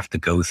movies, they have to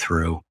go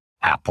through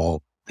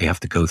Apple, they have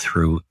to go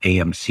through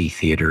AMC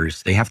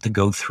theaters, they have to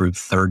go through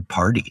third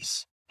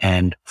parties.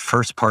 And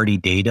first party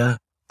data,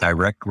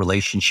 direct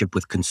relationship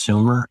with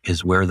consumer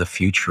is where the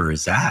future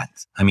is at.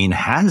 I mean,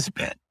 has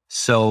been.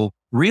 So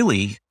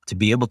really, to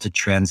be able to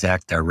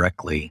transact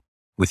directly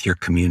with your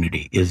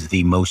community is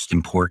the most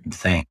important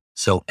thing.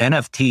 So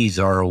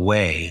NFTs are a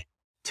way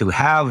to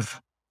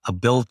have a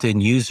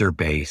built-in user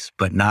base,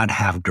 but not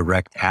have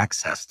direct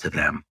access to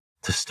them,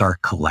 to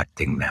start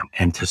collecting them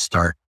and to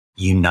start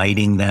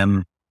uniting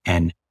them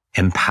and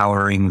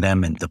empowering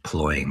them and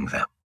deploying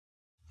them.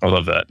 I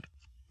love that.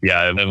 Yeah,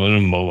 I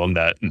want to mull on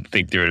that and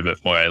think through it a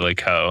bit more. I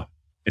like how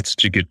it's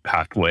such a good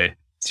pathway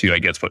to, I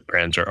guess, what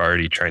brands are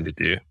already trying to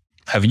do.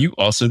 Have you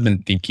also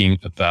been thinking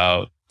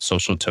about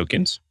social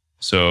tokens?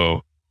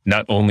 So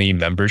not only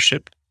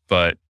membership,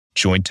 but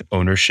joint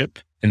ownership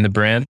in the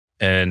brand?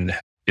 And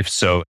if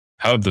so,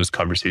 how have those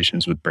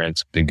conversations with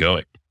brands been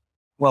going?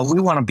 Well, we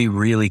want to be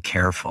really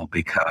careful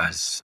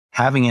because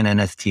having an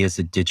NFT as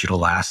a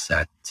digital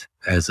asset,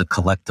 as a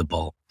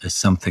collectible, is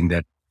something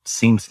that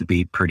seems to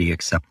be pretty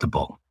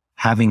acceptable.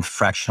 Having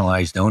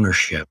fractionalized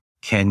ownership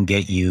can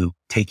take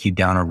you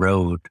down a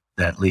road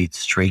that leads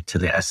straight to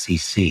the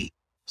SEC.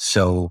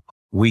 So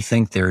we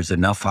think there's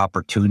enough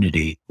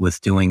opportunity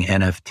with doing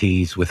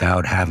NFTs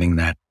without having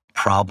that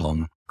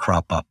problem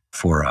crop up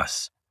for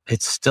us.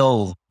 It's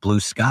still blue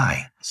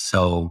sky.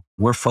 So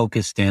we're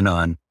focused in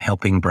on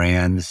helping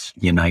brands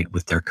unite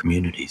with their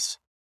communities.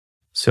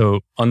 So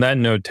on that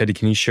note, Teddy,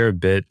 can you share a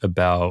bit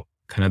about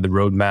kind of the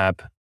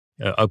roadmap,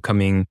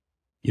 upcoming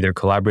either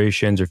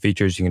collaborations or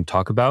features you can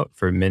talk about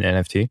for Mint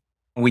NFT?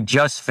 We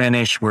just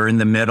finished. We're in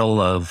the middle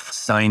of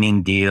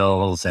signing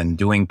deals and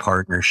doing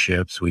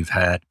partnerships. We've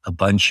had a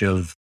bunch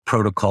of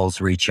protocols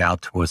reach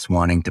out to us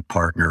wanting to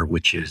partner,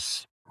 which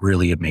is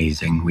really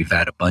amazing. We've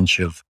had a bunch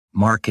of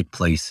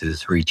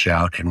marketplaces reach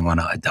out and want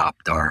to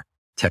adopt our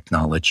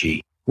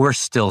technology. We're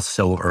still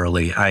so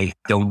early. I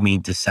don't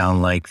mean to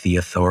sound like the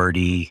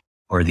authority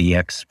or the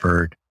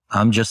expert.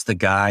 I'm just the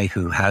guy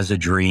who has a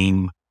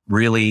dream.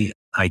 Really,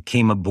 I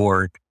came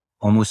aboard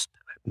almost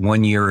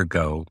 1 year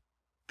ago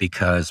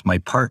because my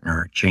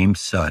partner, James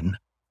Sun,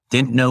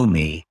 didn't know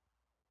me,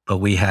 but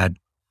we had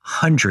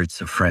hundreds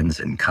of friends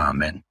in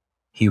common.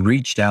 He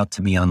reached out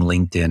to me on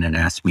LinkedIn and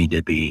asked me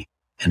to be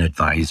an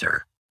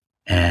advisor.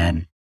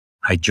 And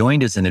I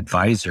joined as an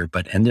advisor,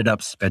 but ended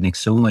up spending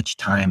so much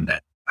time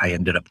that I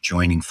ended up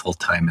joining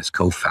full-time as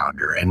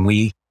co-founder. And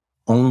we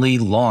only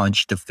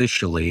launched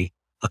officially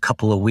a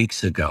couple of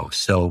weeks ago.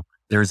 So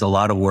there's a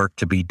lot of work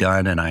to be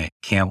done, and I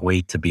can't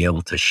wait to be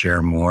able to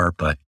share more,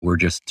 but we're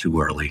just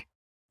too early.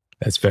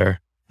 That's fair.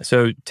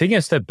 So taking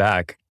a step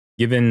back,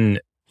 given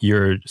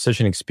you're such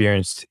an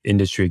experienced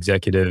industry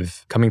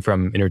executive coming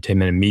from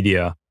entertainment and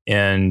media,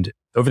 and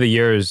over the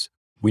years,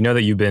 we know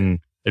that you've been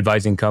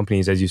advising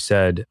companies, as you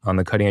said, on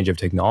the cutting edge of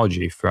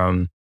technology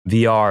from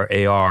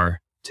VR,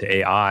 AR to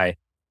AI,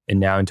 and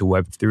now into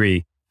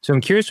Web3. So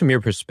I'm curious from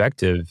your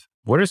perspective,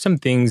 what are some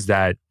things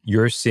that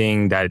you're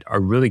seeing that are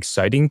really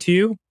exciting to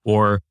you?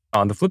 Or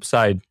on the flip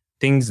side,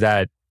 things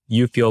that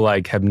you feel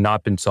like have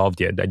not been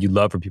solved yet that you'd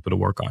love for people to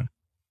work on?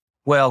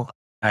 Well,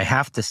 I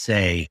have to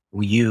say,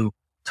 you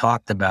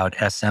talked about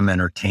SM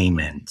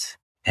Entertainment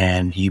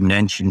and you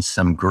mentioned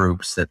some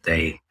groups that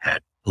they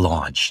had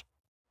launched,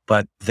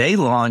 but they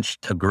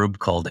launched a group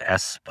called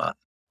ESPA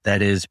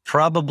that is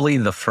probably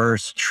the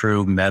first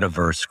true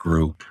metaverse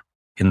group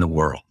in the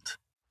world.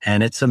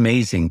 And it's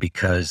amazing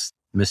because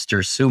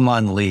Mr.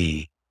 Suman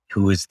Lee,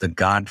 who is the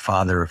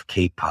godfather of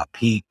K-pop,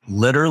 he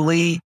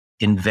literally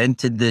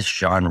invented this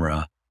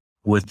genre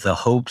with the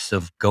hopes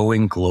of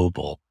going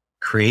global,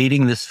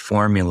 creating this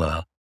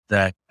formula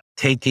that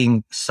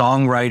taking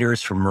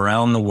songwriters from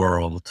around the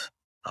world,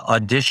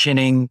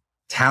 auditioning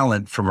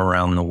talent from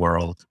around the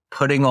world,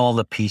 putting all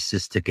the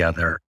pieces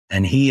together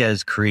And he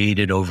has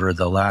created over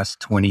the last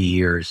 20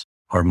 years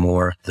or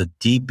more, the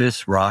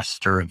deepest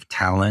roster of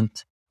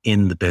talent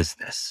in the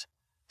business.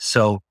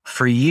 So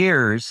for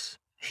years,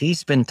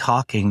 he's been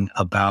talking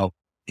about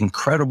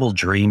incredible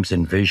dreams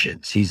and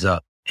visions. He's an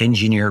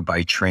engineer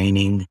by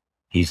training.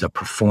 He's a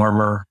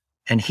performer.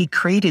 And he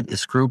created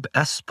this group,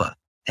 aespa.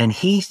 And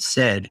he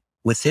said,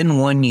 within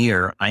 1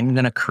 year, I'm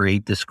going to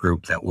create this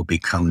group that will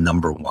become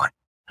number one.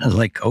 I was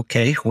like,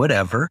 okay,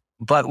 whatever.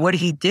 But what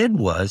he did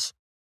was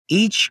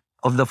each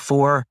of the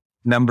 4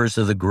 members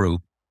of the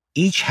group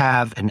each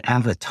have an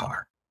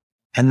avatar.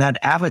 And that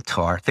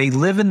avatar, they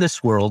live in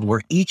this world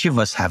where each of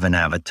us have an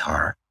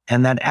avatar.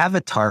 And that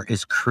avatar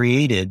is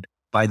created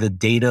by the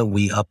data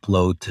we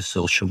upload to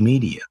social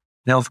media.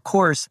 Now, of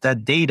course,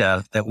 that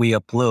data that we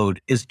upload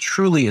is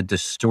truly a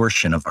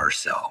distortion of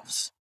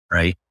ourselves,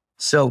 right?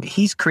 So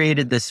he's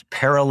created this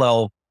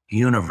parallel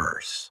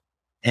universe.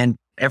 And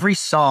every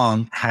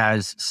song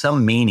has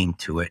some meaning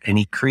to it. And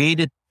he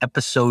created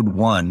episode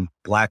 1,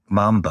 Black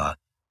Mamba,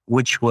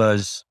 which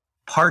was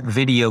part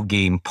video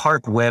game,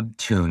 part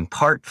webtoon,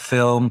 part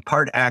film,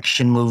 part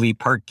action movie,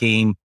 part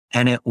game.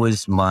 And it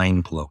was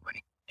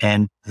mind-blowing.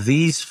 And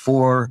these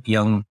 4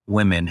 young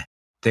women,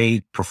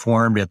 they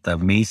performed at the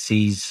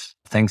Macy's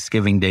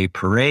Thanksgiving Day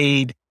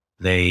Parade.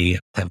 They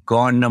have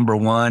gone number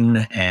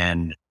 1.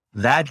 And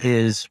that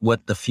is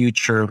what the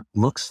future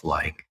looks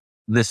like.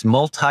 This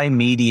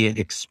multimedia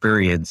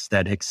experience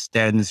that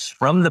extends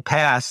from the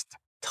past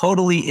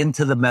totally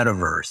into the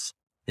metaverse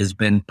has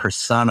been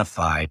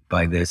personified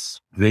by this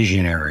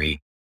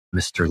visionary,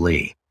 Mr.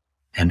 Lee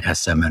and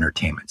SM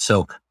Entertainment.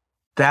 So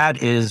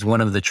that is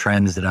one of the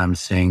trends that I'm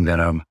seeing that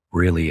I'm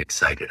really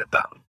excited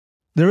about.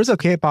 There was a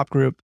K-pop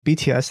group,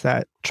 BTS,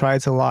 that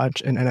tried to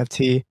launch an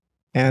NFT,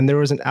 and there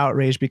was an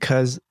outrage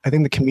because I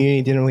think the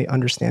community didn't really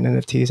understand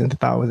NFTs and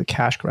thought it was a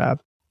cash grab.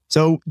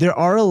 So there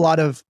are a lot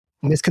of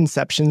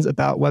misconceptions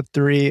about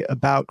Web3,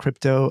 about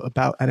crypto,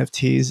 about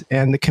NFTs,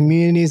 and the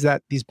communities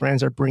that these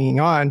brands are bringing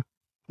on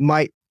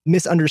might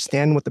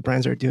misunderstand what the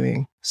brands are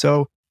doing.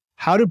 So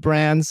how do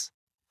brands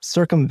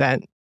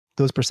circumvent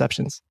those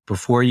perceptions?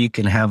 Before you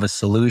can have a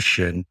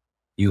solution,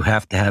 you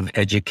have to have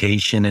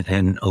education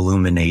and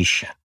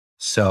illumination.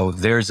 So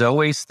there's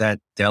always that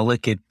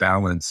delicate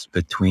balance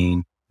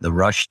between the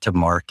rush to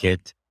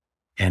market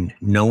and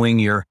knowing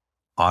your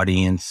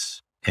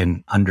audience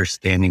and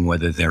understanding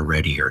whether they're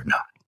ready or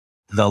not.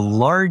 The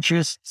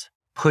largest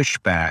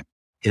pushback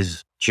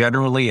is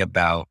generally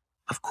about,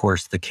 of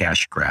course, the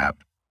cash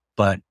grab,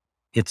 but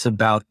it's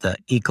about the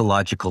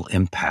ecological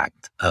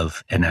impact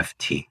of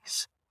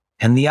NFTs.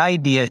 And the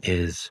idea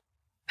is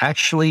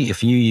actually,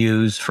 if you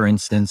use, for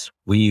instance,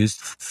 we used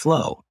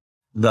Flow,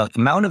 the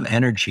amount of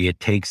energy it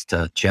takes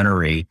to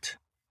generate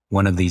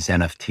one of these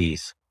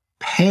NFTs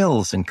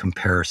pales in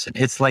comparison.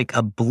 It's like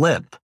a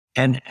blip.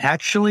 And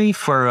actually,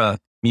 for a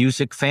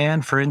music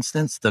fan, for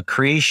instance, the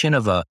creation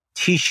of a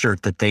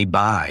t-shirt that they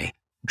buy,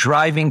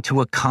 driving to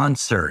a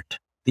concert,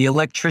 the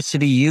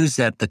electricity used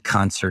at the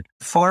concert,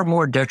 far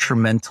more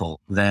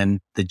detrimental than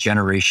the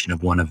generation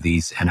of one of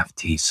these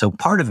NFTs. So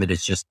part of it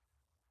is just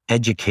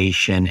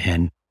education,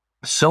 and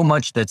so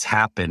much that's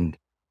happened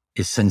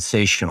is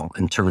sensational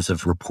in terms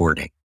of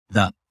reporting.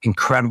 The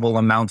incredible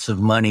amounts of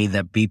money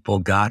that people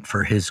got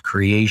for his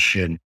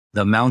creation,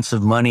 the amounts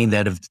of money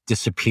that have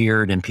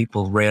disappeared and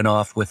people ran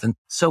off with. And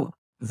so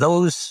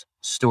those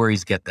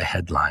stories get the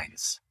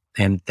headlines,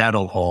 and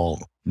that'll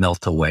all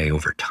melt away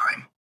over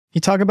time. You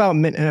talk about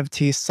Mint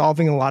NFT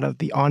solving a lot of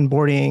the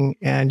onboarding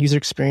and user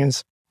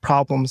experience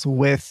problems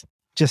with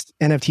just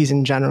NFTs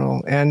in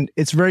general. And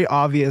it's very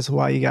obvious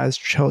why you guys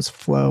chose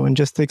Flow. And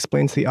just to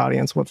explain to the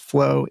audience what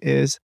Flow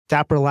is,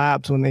 Dapper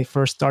Labs, when they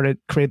first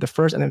created the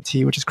first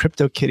NFT, which is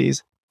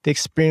CryptoKitties, they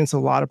experienced a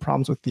lot of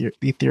problems with the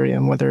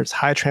Ethereum, whether it's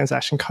high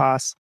transaction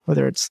costs,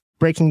 whether it's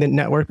breaking the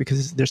network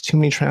because there's too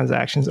many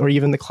transactions, or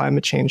even the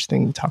climate change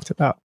thing you talked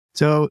about.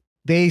 So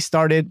they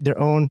started their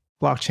own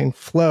blockchain,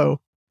 Flow,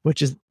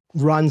 which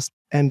runs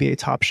NBA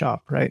Top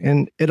Shop, right?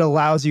 And it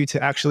allows you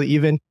to actually,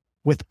 even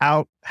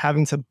without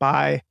having to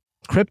buy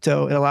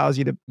crypto, it allows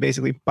you to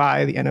basically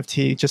buy the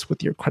NFT just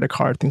with your credit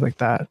card, things like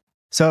that.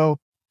 So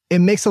it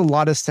makes a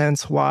lot of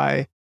sense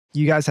why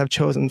you guys have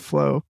chosen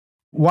Flow.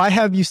 Why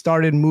have you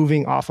started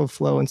moving off of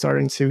Flow and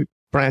starting to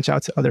branch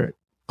out to other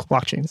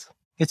blockchains?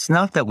 It's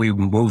not that we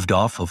moved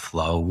off of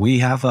Flow. We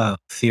have a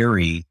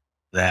theory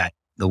that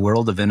the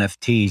world of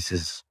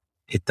NFTs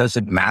it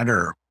doesn't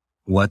matter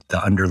what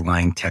the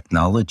underlying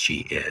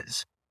technology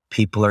is.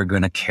 People are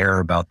going to care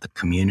about the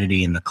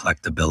community and the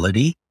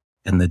collectability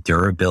and the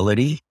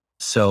durability.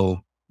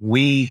 So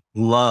we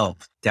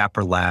love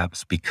Dapper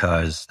Labs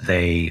because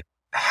they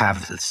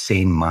have the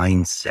same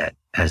mindset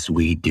as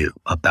we do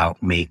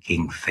about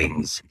making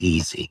things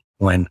easy.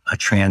 When a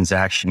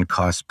transaction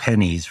costs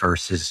pennies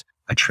versus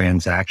a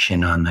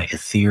transaction on the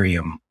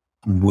Ethereum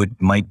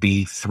might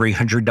be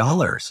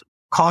 $300,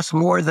 costs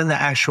more than the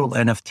actual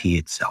NFT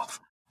itself.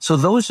 So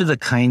those are the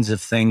kinds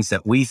of things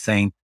that we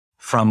think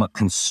from a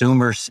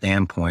consumer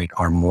standpoint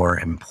are more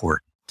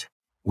important.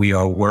 We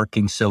are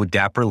working, so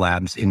Dapper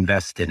Labs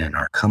invested in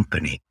our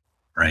company,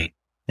 right?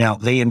 Now,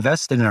 they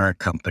invested in our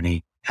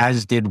company,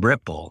 as did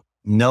Ripple,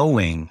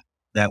 knowing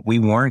that we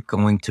weren't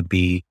going to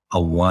be a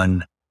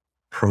one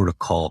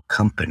protocol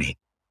company,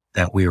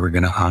 that we were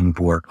going to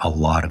onboard a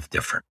lot of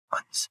different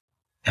ones.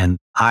 And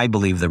I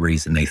believe the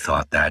reason they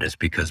thought that is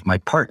because my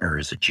partner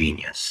is a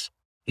genius.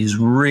 He's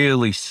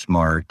really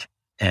smart,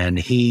 and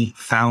he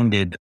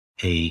founded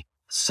a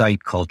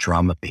site called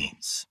Drama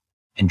Beans.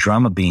 And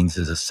Drama Beans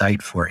is a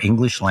site for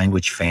English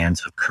language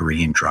fans of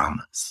Korean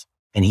dramas.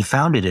 And he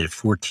founded it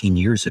 14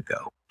 years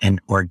ago and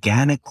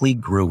organically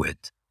grew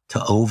it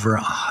to over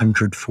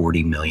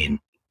 140 million.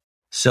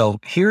 So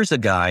here's a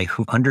guy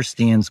who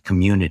understands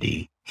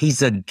community.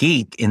 He's a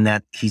geek in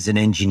that he's an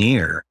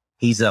engineer.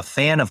 He's a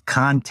fan of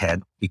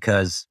content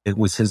because it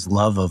was his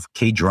love of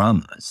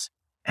K-dramas.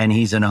 And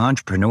he's an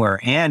entrepreneur.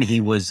 And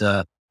he was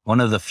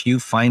one of the few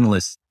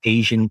finalist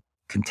Asian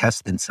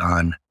contestants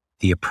on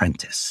The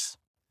Apprentice.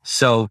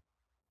 So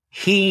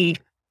he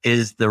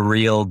is the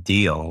real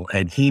deal.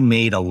 And he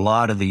made a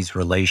lot of these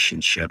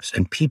relationships,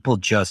 and people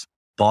just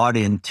bought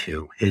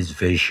into his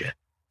vision.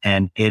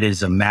 And it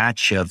is a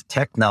match of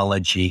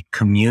technology,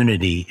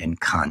 community, and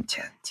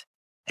content.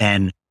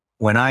 And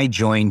when I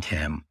joined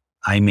him,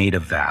 I made a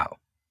vow.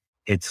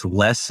 It's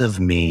less of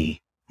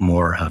me,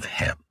 more of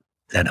him,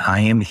 that I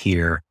am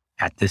here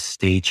at this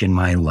stage in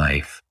my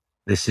life.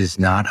 This is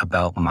not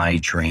about my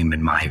dream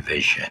and my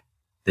vision.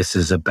 This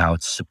is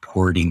about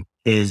supporting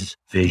his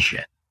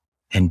vision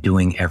and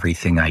doing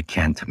everything I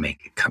can to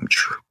make it come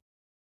true.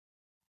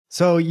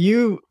 So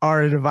you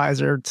are an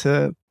advisor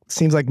to,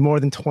 seems like, more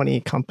than 20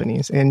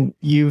 companies, and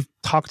you've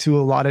talked to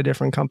a lot of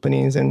different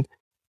companies. And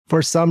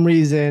for some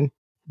reason,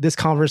 this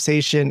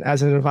conversation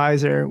as an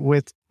advisor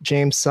with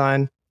James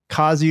Sun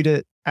caused you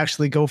to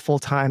actually go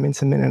full-time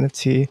into Mint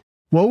NFT.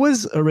 What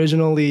was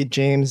originally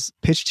James'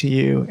 pitch to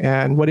you,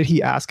 and what did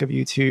he ask of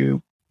you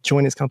to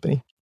join his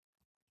company?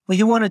 Well,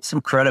 he wanted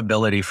some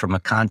credibility from a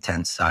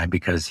content side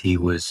because he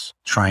was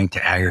trying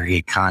to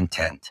aggregate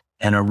content.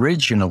 And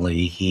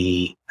originally,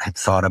 he had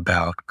thought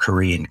about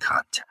Korean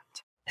content.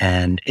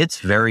 And it's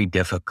very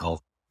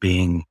difficult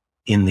being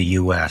in the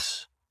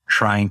US,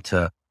 trying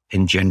to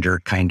engender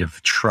kind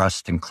of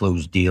trust and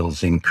close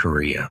deals in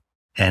Korea.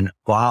 And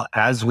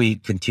as we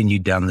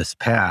continued down this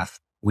path,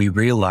 we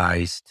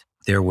realized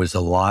there was a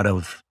lot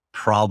of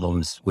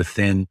problems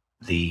within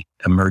the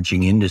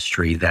emerging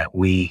industry that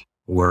we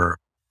were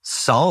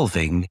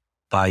solving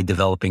by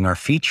developing our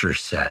feature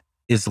set.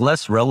 Is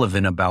less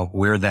relevant about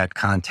where that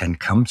content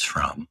comes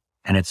from.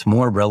 And it's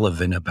more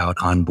relevant about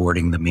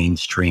onboarding the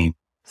mainstream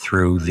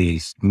through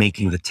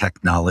making the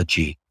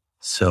technology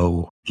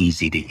so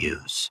easy to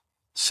use.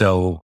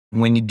 So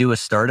when you do a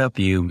startup,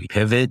 you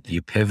pivot,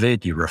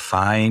 you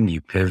refine,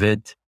 you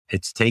pivot.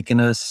 It's taken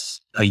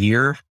us a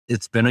year.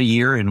 It's been a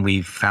year, and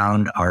we've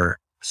found our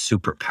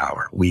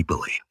superpower, we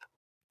believe.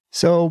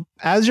 So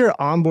as you're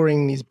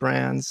onboarding these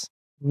brands,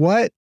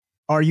 what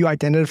are you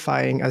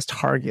identifying as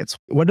targets?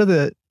 What are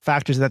the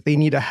factors that they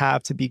need to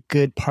have to be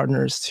good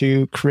partners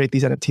to create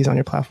these NFTs on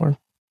your platform?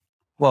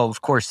 Well,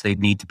 of course, they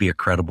need to be a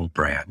credible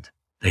brand.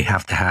 They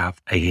have to have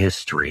a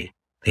history.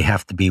 They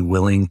have to be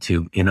willing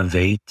to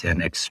innovate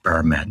and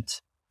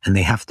experiment. And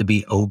they have to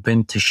be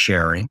open to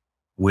sharing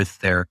with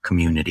their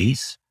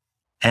communities.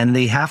 And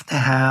they have to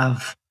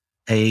have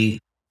a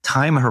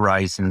time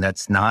horizon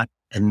that's not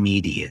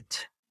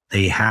immediate.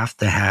 They have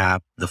to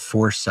have the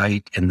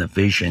foresight and the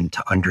vision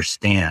to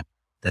understand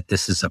that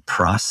this is a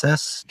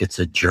process, it's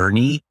a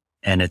journey,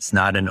 and it's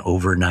not an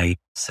overnight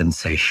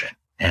sensation.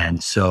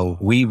 And so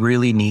we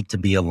really need to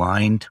be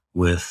aligned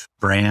with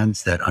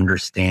brands that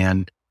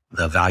understand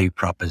the value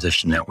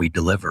proposition that we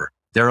deliver.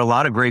 There are a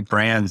lot of great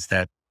brands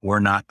that we're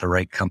not the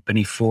right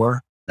company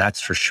for,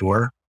 that's for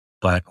sure.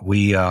 But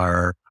we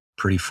are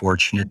pretty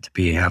fortunate to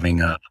be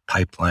having a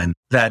pipeline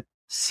that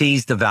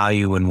sees the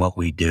value in what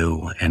we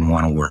do and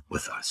want to work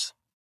with us.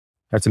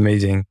 That's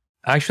amazing.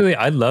 Actually,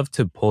 I'd love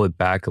to pull it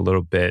back a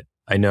little bit.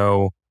 I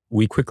know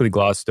we quickly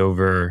glossed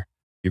over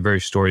your very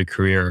storied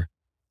career,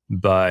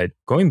 but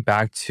going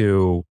back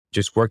to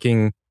just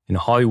working in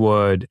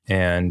Hollywood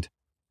and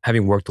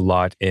having worked a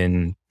lot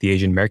in the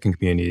Asian American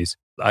communities,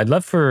 I'd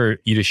love for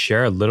you to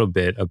share a little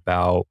bit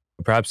about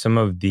perhaps some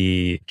of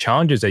the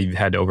challenges that you've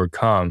had to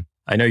overcome.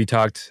 I know you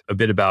talked a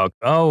bit about,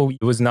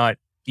 it was not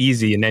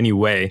easy in any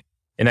way.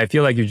 And I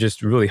feel like you're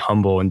just really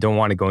humble and don't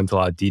want to go into a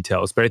lot of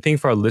details. But I think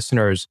for our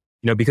listeners,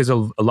 because a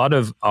lot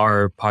of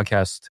our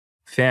podcast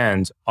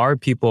fans are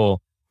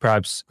people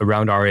perhaps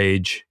around our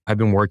age, have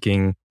been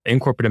working in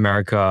corporate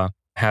America,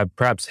 have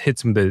perhaps hit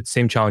some of the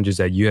same challenges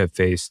that you have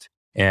faced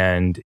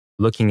and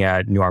looking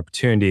at new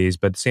opportunities.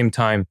 But at the same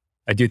time,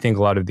 I do think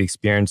a lot of the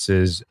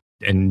experiences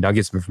and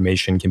nuggets of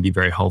information can be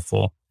very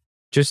helpful.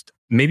 Just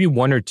maybe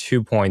 1 or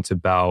 2 points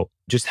about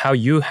just how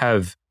you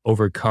have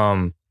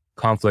overcome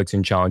conflicts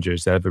and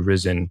challenges that have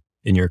arisen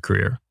in your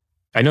career.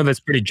 I know that's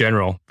pretty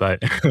general,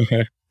 but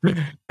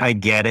I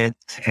get it.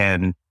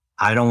 And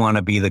I don't want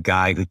to be the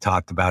guy who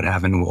talked about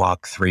having to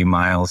walk 3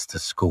 miles to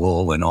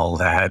school and all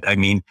that. I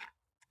mean,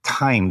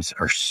 times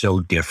are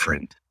so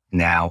different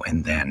now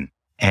and then.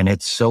 And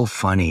it's so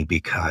funny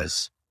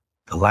because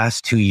the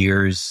last 2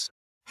 years,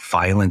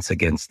 violence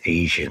against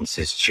Asians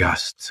is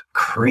just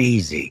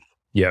crazy.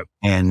 Yep.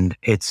 And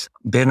it's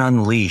been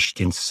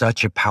unleashed in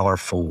such a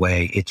powerful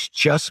way. It's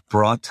just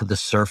brought to the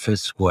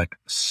surface what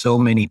so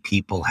many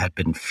people had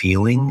been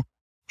feeling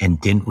and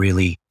didn't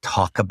really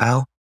talk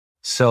about.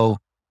 So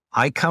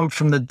I come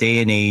from the day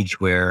and age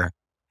where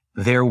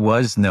there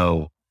was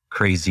no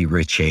Crazy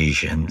Rich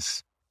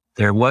Asians.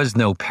 There was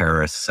no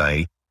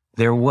Parasite.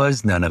 There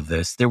was none of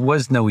this. There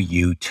was no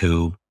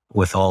YouTube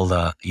with all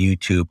the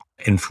YouTube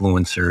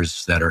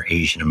influencers that are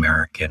Asian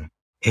American.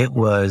 It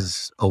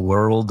was a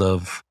world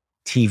of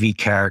TV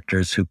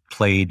characters who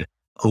played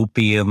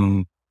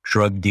opium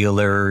drug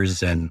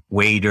dealers and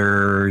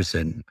waiters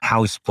and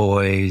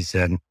houseboys.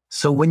 And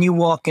so when you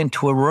walk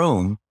into a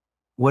room,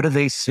 what do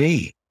they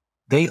see?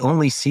 They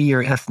only see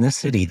your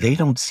ethnicity. They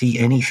don't see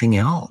anything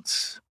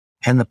else.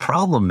 And the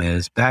problem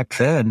is, back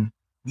then,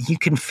 you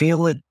can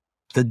feel it,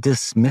 the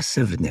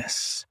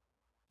dismissiveness.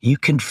 You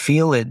can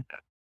feel it.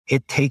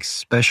 It takes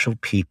special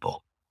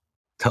people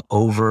to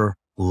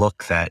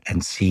overlook that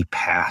and see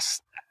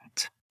past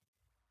that,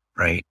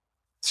 right?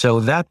 So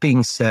that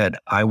being said,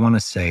 I want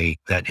to say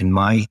that in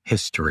my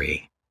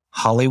history,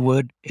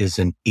 Hollywood is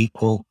an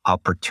equal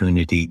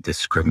opportunity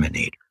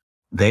discriminator.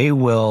 They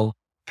will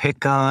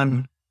pick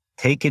on,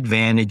 take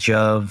advantage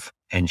of,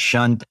 and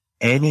shun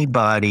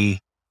anybody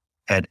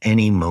at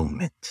any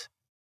moment.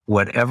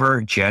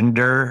 Whatever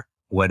gender,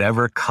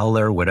 whatever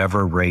color,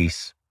 whatever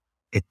race,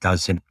 it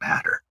doesn't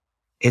matter.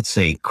 It's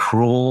a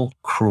cruel,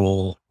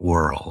 cruel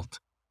world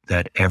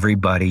that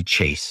everybody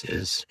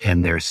chases.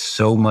 And there's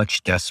so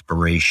much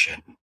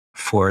desperation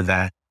for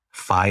that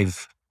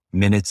 5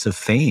 minutes of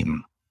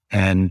fame.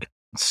 And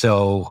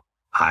so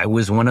I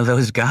was one of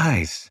those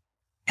guys.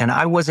 And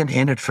I wasn't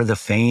in it for the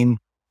fame.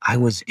 I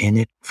was in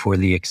it for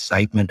the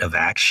excitement of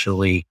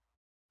actually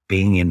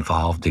being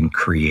involved in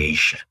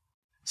creation.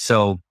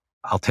 So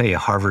I'll tell you,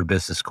 Harvard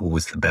Business School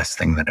was the best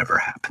thing that ever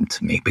happened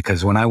to me,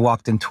 because when I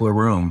walked into a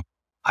room,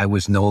 I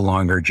was no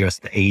longer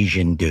just the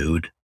Asian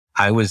dude.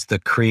 I was the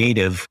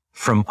creative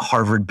from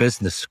Harvard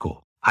Business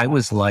School. I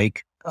was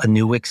like a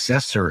new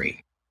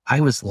accessory. I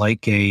was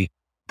like a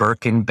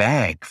Birkin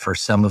bag for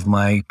some of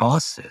my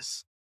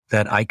bosses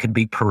that I could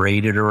be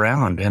paraded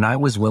around. And I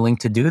was willing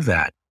to do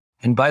that.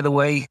 And by the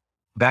way,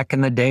 back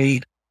in the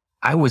day,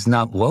 I was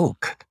not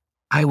woke.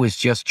 I was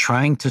just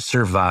trying to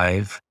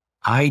survive.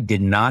 I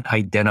did not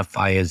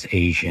identify as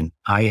Asian.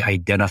 I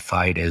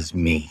identified as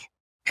me.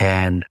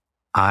 And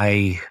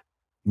I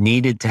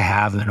needed to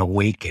have an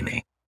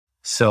awakening.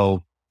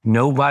 So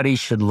nobody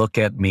should look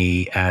at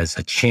me as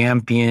a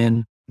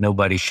champion.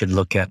 Nobody should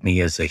look at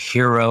me as a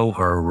hero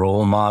or a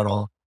role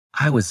model.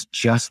 I was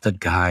just a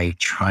guy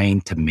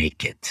trying to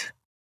make it.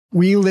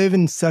 We live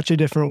in such a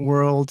different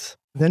world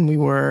than we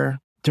were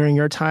during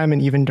your time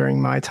and even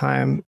during my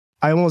time.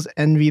 I almost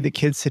envy the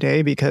kids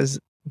today because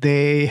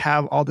they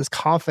have all this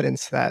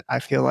confidence that I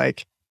feel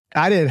like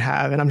I didn't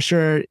have. And I'm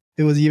sure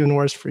it was even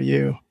worse for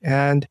you.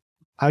 And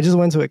I just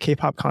went to a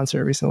K-pop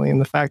concert recently, and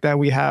the fact that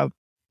we have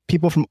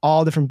people from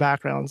all different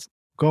backgrounds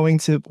going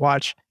to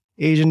watch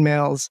Asian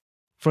males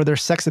for their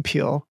sex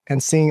appeal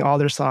and singing all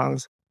their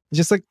songs, it's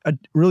just like a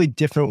really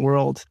different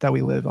world that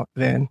we live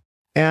in.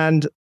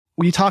 And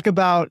we talk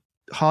about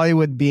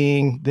Hollywood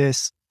being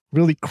this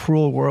really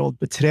cruel world,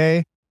 but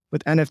today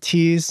with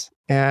NFTs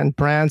and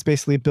brands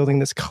basically building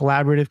this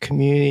collaborative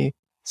community,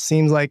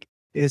 seems like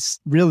it's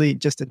really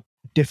just a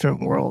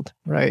different world,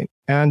 right?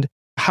 And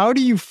how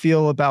do you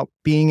feel about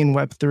being in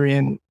Web3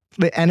 and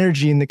the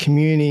energy in the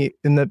community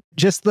and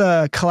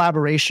the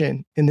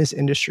collaboration in this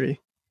industry?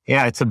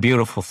 Yeah, it's a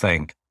beautiful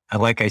thing.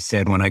 Like I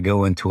said, when I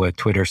go into a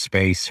Twitter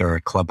space or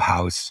a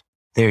Clubhouse,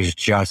 there's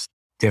just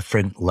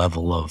different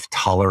level of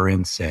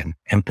tolerance and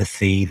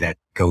empathy that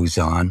goes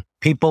on.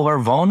 People are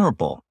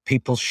vulnerable.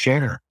 People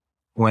share.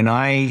 When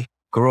I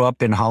grew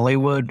up in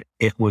Hollywood,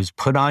 it was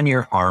put on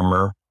your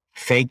armor,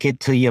 fake it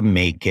till you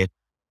make it,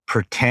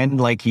 pretend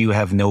like you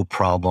have no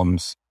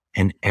problems,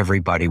 and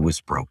everybody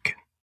was broken.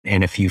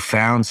 And if you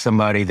found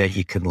somebody that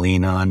you could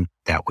lean on,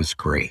 that was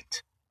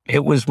great.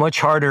 It was much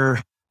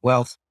harder.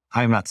 Well,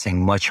 I'm not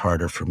saying much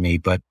harder for me,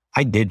 but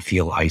I did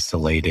feel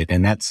isolated.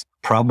 And that's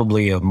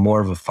probably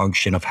more of a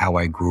function of how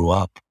I grew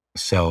up.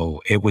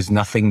 So it was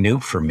nothing new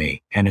for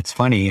me. And it's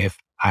funny, if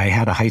I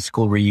had a high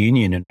school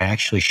reunion and I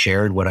actually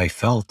shared what I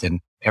felt, and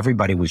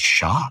everybody was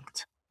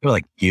shocked. They were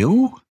like,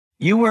 you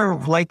were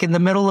like in the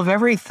middle of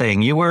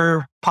everything. You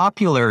were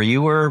popular.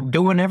 You were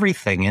doing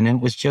everything. And it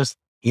was just,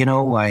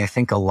 I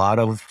think a lot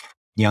of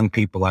young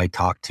people I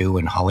talk to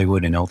in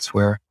Hollywood and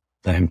elsewhere,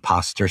 the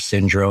imposter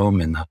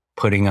syndrome and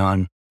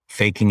the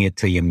faking it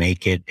till you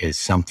make it is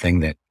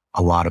something that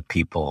a lot of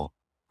people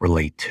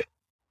relate to.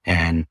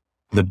 And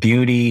the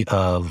beauty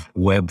of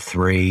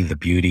Web3, the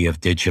beauty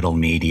of digital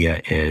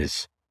media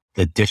is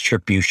the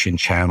distribution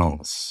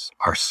channels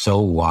are so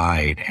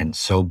wide and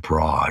so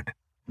broad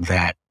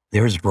that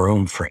there's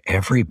room for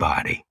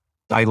everybody.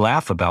 I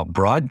laugh about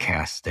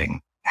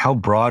broadcasting. How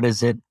broad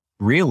is it?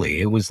 Really,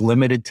 it was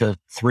limited to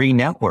 3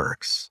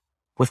 networks.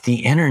 With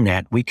the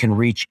internet, we can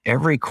reach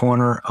every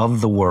corner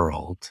of the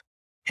world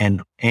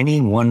And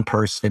any one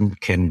person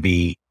can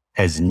be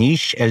as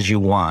niche as you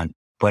want,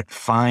 but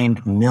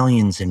find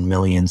millions and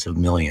millions of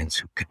millions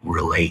who could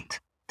relate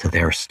to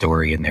their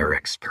story and their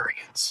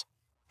experience.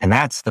 And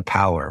that's the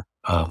power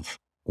of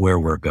where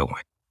we're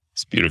going.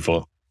 It's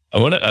beautiful. I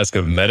want to ask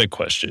a meta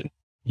question.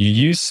 You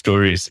use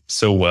stories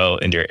so well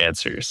in your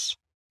answers.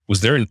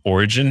 Was there an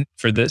origin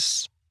for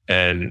this?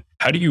 And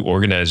how do you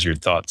organize your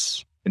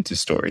thoughts into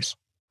stories?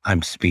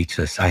 I'm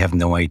speechless. I have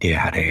no idea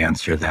how to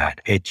answer that.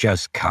 It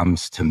just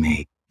comes to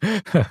me.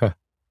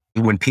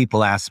 When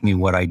people ask me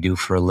what I do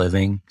for a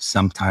living,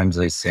 sometimes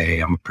I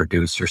say I'm a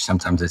producer,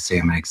 sometimes I say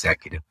I'm an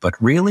executive, but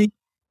really,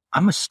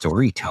 I'm a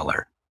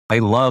storyteller. I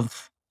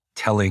love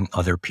telling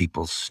other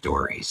people's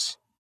stories,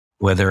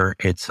 whether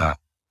it's a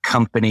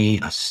company,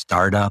 a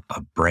startup,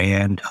 a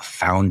brand, a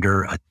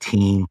founder, a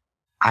team.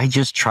 I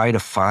just try to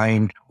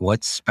find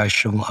what's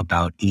special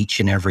about each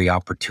and every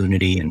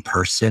opportunity in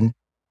person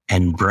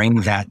and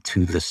bring that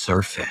to the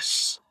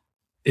surface.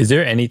 Is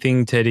there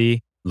anything,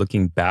 Teddy,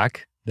 looking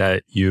back,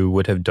 that you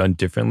would have done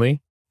differently,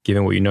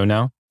 given what you know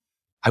now?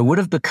 I would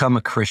have become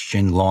a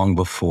Christian long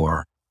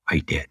before I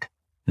did.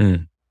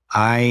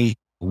 I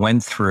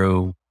went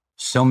through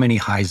so many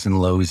highs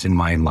and lows in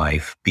my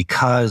life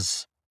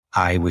because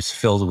I was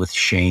filled with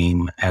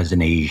shame as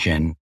an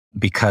Asian,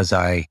 because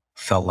I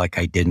felt like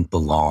I didn't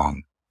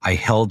belong. I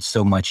held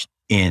so much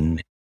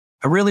in.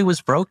 I really was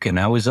broken.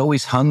 I was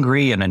always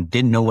hungry and I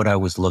didn't know what I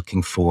was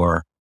looking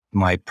for.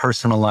 My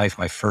personal life,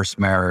 my first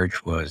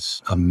marriage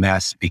was a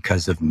mess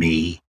because of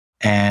me.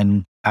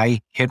 And I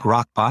hit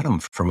rock bottom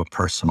from a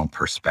personal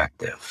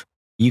perspective.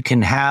 You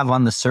can have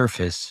on the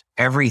surface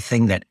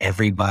everything that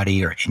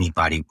everybody or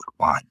anybody would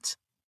want.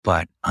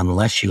 But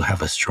unless you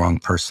have a strong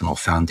personal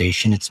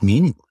foundation, it's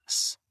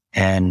meaningless.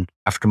 And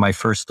after my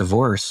first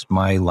divorce,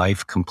 my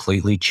life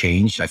completely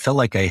changed. I felt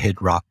like I hit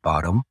rock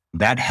bottom.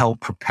 That helped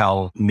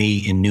propel me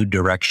in new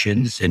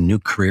directions and new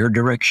career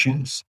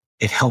directions.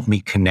 It helped me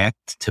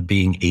connect to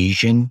being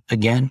Asian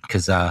again,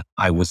 because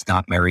I was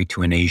not married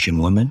to an Asian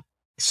woman.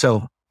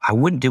 So I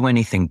wouldn't do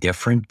anything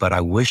different, but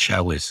I wish I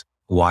was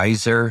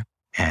wiser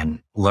and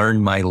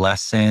learned my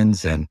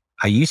lessons. And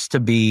I used to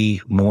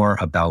be more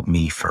about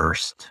me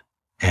first.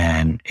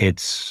 And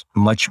it's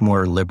much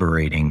more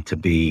liberating to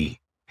be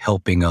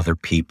helping other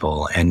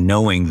people and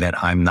knowing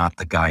that I'm not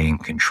the guy in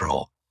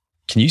control.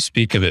 Can you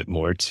speak a bit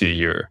more to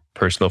your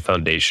personal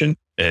foundation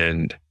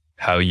and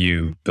how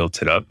you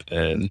built it up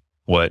and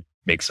what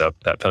makes up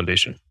that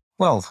foundation?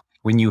 Well,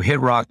 when you hit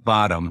rock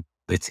bottom,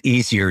 it's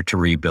easier to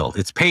rebuild.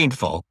 It's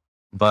painful,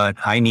 but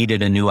I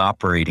needed a new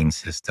operating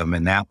system.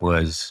 And that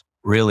was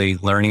really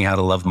learning how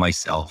to love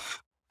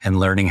myself and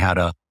learning how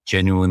to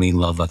genuinely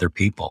love other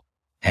people.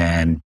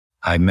 And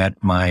I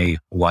met my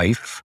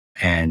wife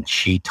and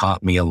she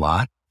taught me a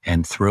lot.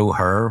 And through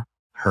her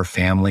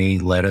family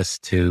led us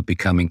to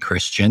becoming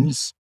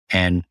Christians.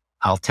 And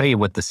I'll tell you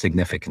what the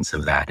significance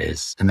of that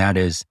is. And that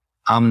is,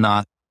 I'm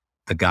not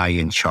the guy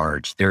in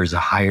charge. There's a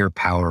higher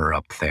power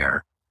up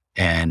there.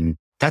 And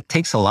that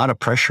takes a lot of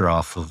pressure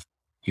off of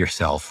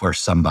yourself or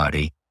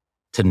somebody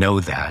to know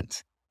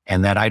that.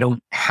 And that I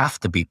don't have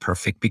to be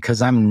perfect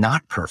because I'm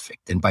not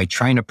perfect. And by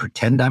trying to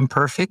pretend I'm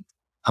perfect,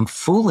 I'm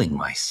fooling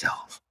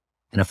myself.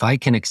 And if I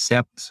can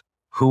accept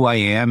who I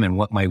am and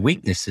what my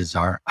weaknesses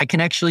are, I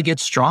can actually get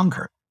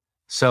stronger.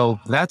 So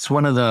that's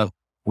one of the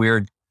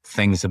weird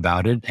things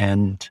about it.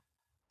 And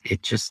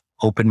it just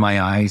opened my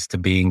eyes to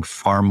being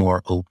far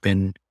more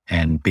open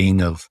and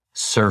being of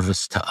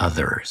service to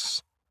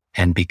others.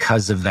 And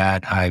because of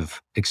that,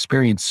 I've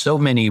experienced so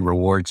many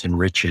rewards and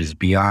riches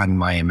beyond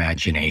my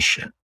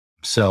imagination.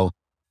 So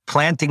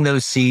planting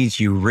those seeds,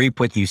 you reap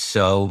what you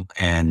sow.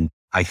 And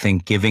I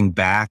think giving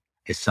back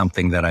is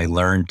something that I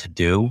learned to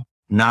do,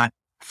 not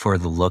for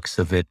the looks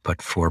of it,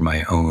 but for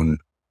my own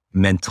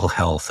mental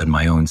health and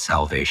my own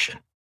salvation.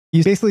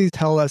 You basically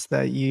tell us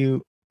that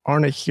you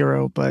aren't a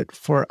hero, but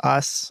for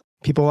us,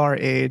 people our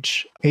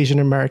age, Asian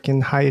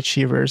American high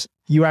achievers,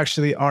 you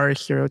actually are a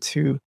hero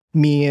to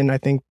me and I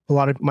think a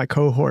lot of my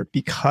cohort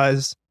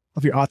because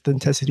of your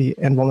authenticity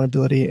and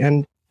vulnerability.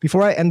 And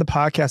before I end the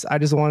podcast, I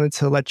just wanted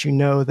to let you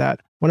know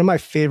that one of my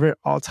favorite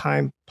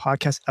all-time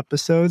podcast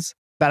episodes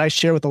that I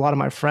share with a lot of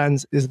my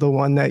friends is the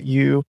one that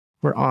you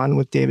were on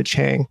with David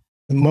Chang,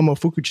 the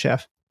Momofuku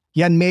chef. He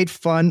had made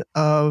fun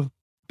of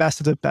Best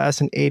of the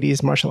Best, an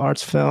 80s martial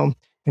arts film,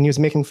 and he was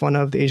making fun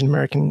of the Asian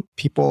American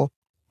people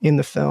in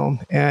the film.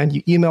 And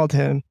you emailed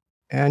him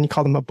and you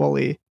called him a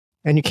bully.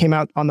 And you came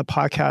out on the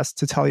podcast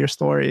to tell your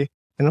story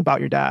and about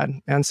your dad.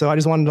 And so I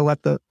just wanted to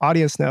let the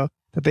audience know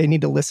that they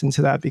need to listen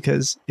to that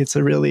because it's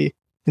a really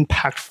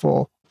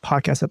impactful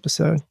podcast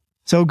episode.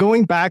 So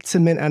going back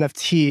to Mint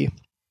NFT,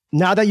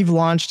 now that you've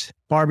launched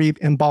Barbie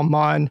and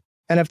Balmain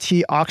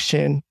NFT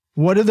auction,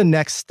 what are the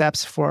next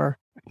steps for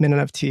Mint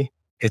NFT?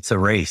 It's a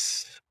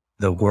race.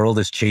 The world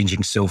is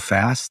changing so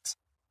fast.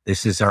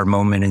 This is our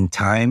moment in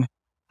time.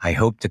 I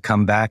hope to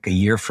come back a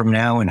year from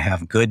now and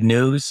have good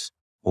news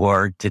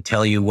or to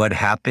tell you what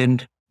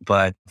happened,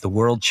 but the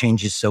world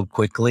changes so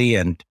quickly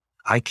and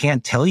I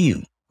can't tell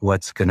you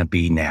what's going to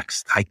be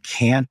next. I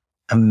can't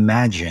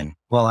imagine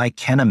Well, I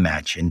can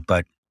imagine,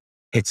 but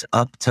it's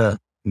up to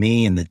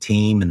me and the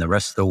team and the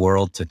rest of the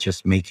world to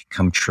just make it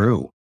come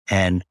true.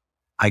 And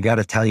I got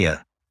to tell you,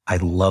 I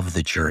love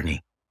the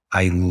journey.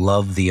 I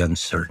love the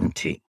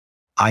uncertainty.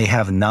 I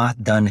have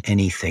not done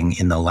anything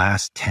in the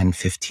last 10,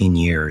 15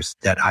 years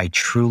that I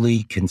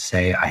truly can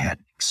say I had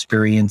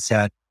experience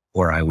at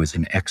or I was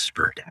an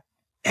expert at.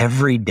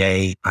 Every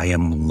day I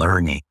am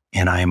learning,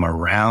 and I am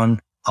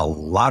around a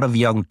lot of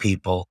young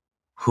people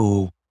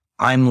who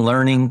I'm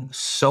learning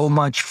so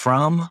much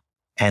from,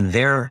 and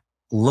they're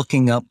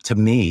looking up to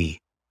me.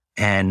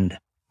 And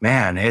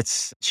man,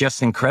 it's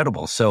just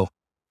incredible. So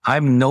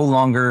I'm no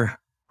longer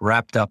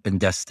wrapped up in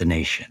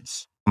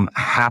destinations. I'm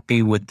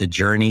happy with the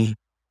journey.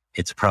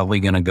 It's probably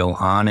going to go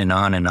on and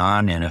on and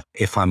on. And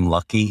if I'm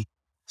lucky,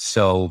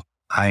 so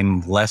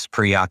I'm less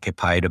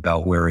preoccupied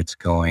about where it's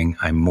going.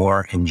 I'm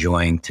more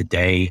enjoying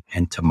today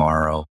and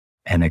tomorrow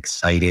and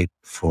excited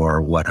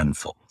for what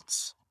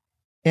unfolds.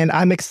 And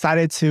I'm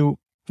excited to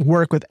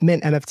work with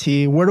Mint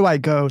NFT. Where do I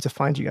go to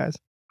find you guys?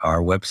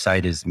 Our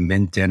website is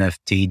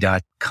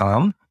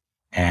mintnft.com,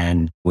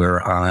 and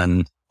we're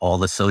on all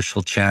the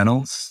social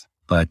channels,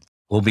 but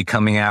we'll be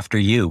coming after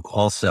you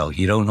also.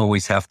 You don't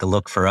always have to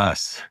look for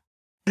us.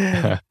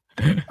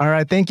 All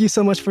right. Thank you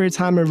so much for your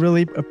time. I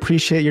really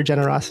appreciate your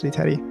generosity,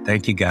 Teddy.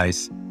 Thank you,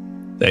 guys.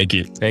 Thank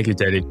you. Thank you,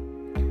 Teddy.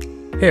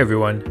 Hey,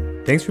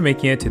 everyone. Thanks for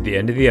making it to the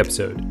end of the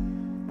episode.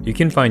 You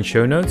can find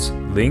show notes,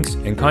 links,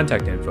 and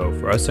contact info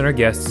for us and our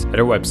guests at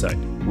our website,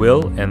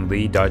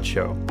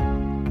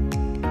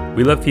 willandlee.show.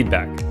 We love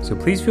feedback, so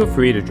please feel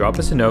free to drop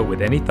us a note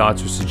with any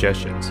thoughts or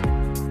suggestions.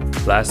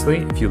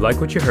 Lastly, if you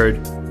like what you heard,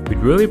 we'd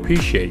really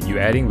appreciate you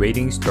adding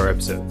ratings to our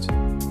episodes.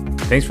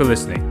 Thanks for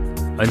listening.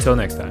 Until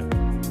next time.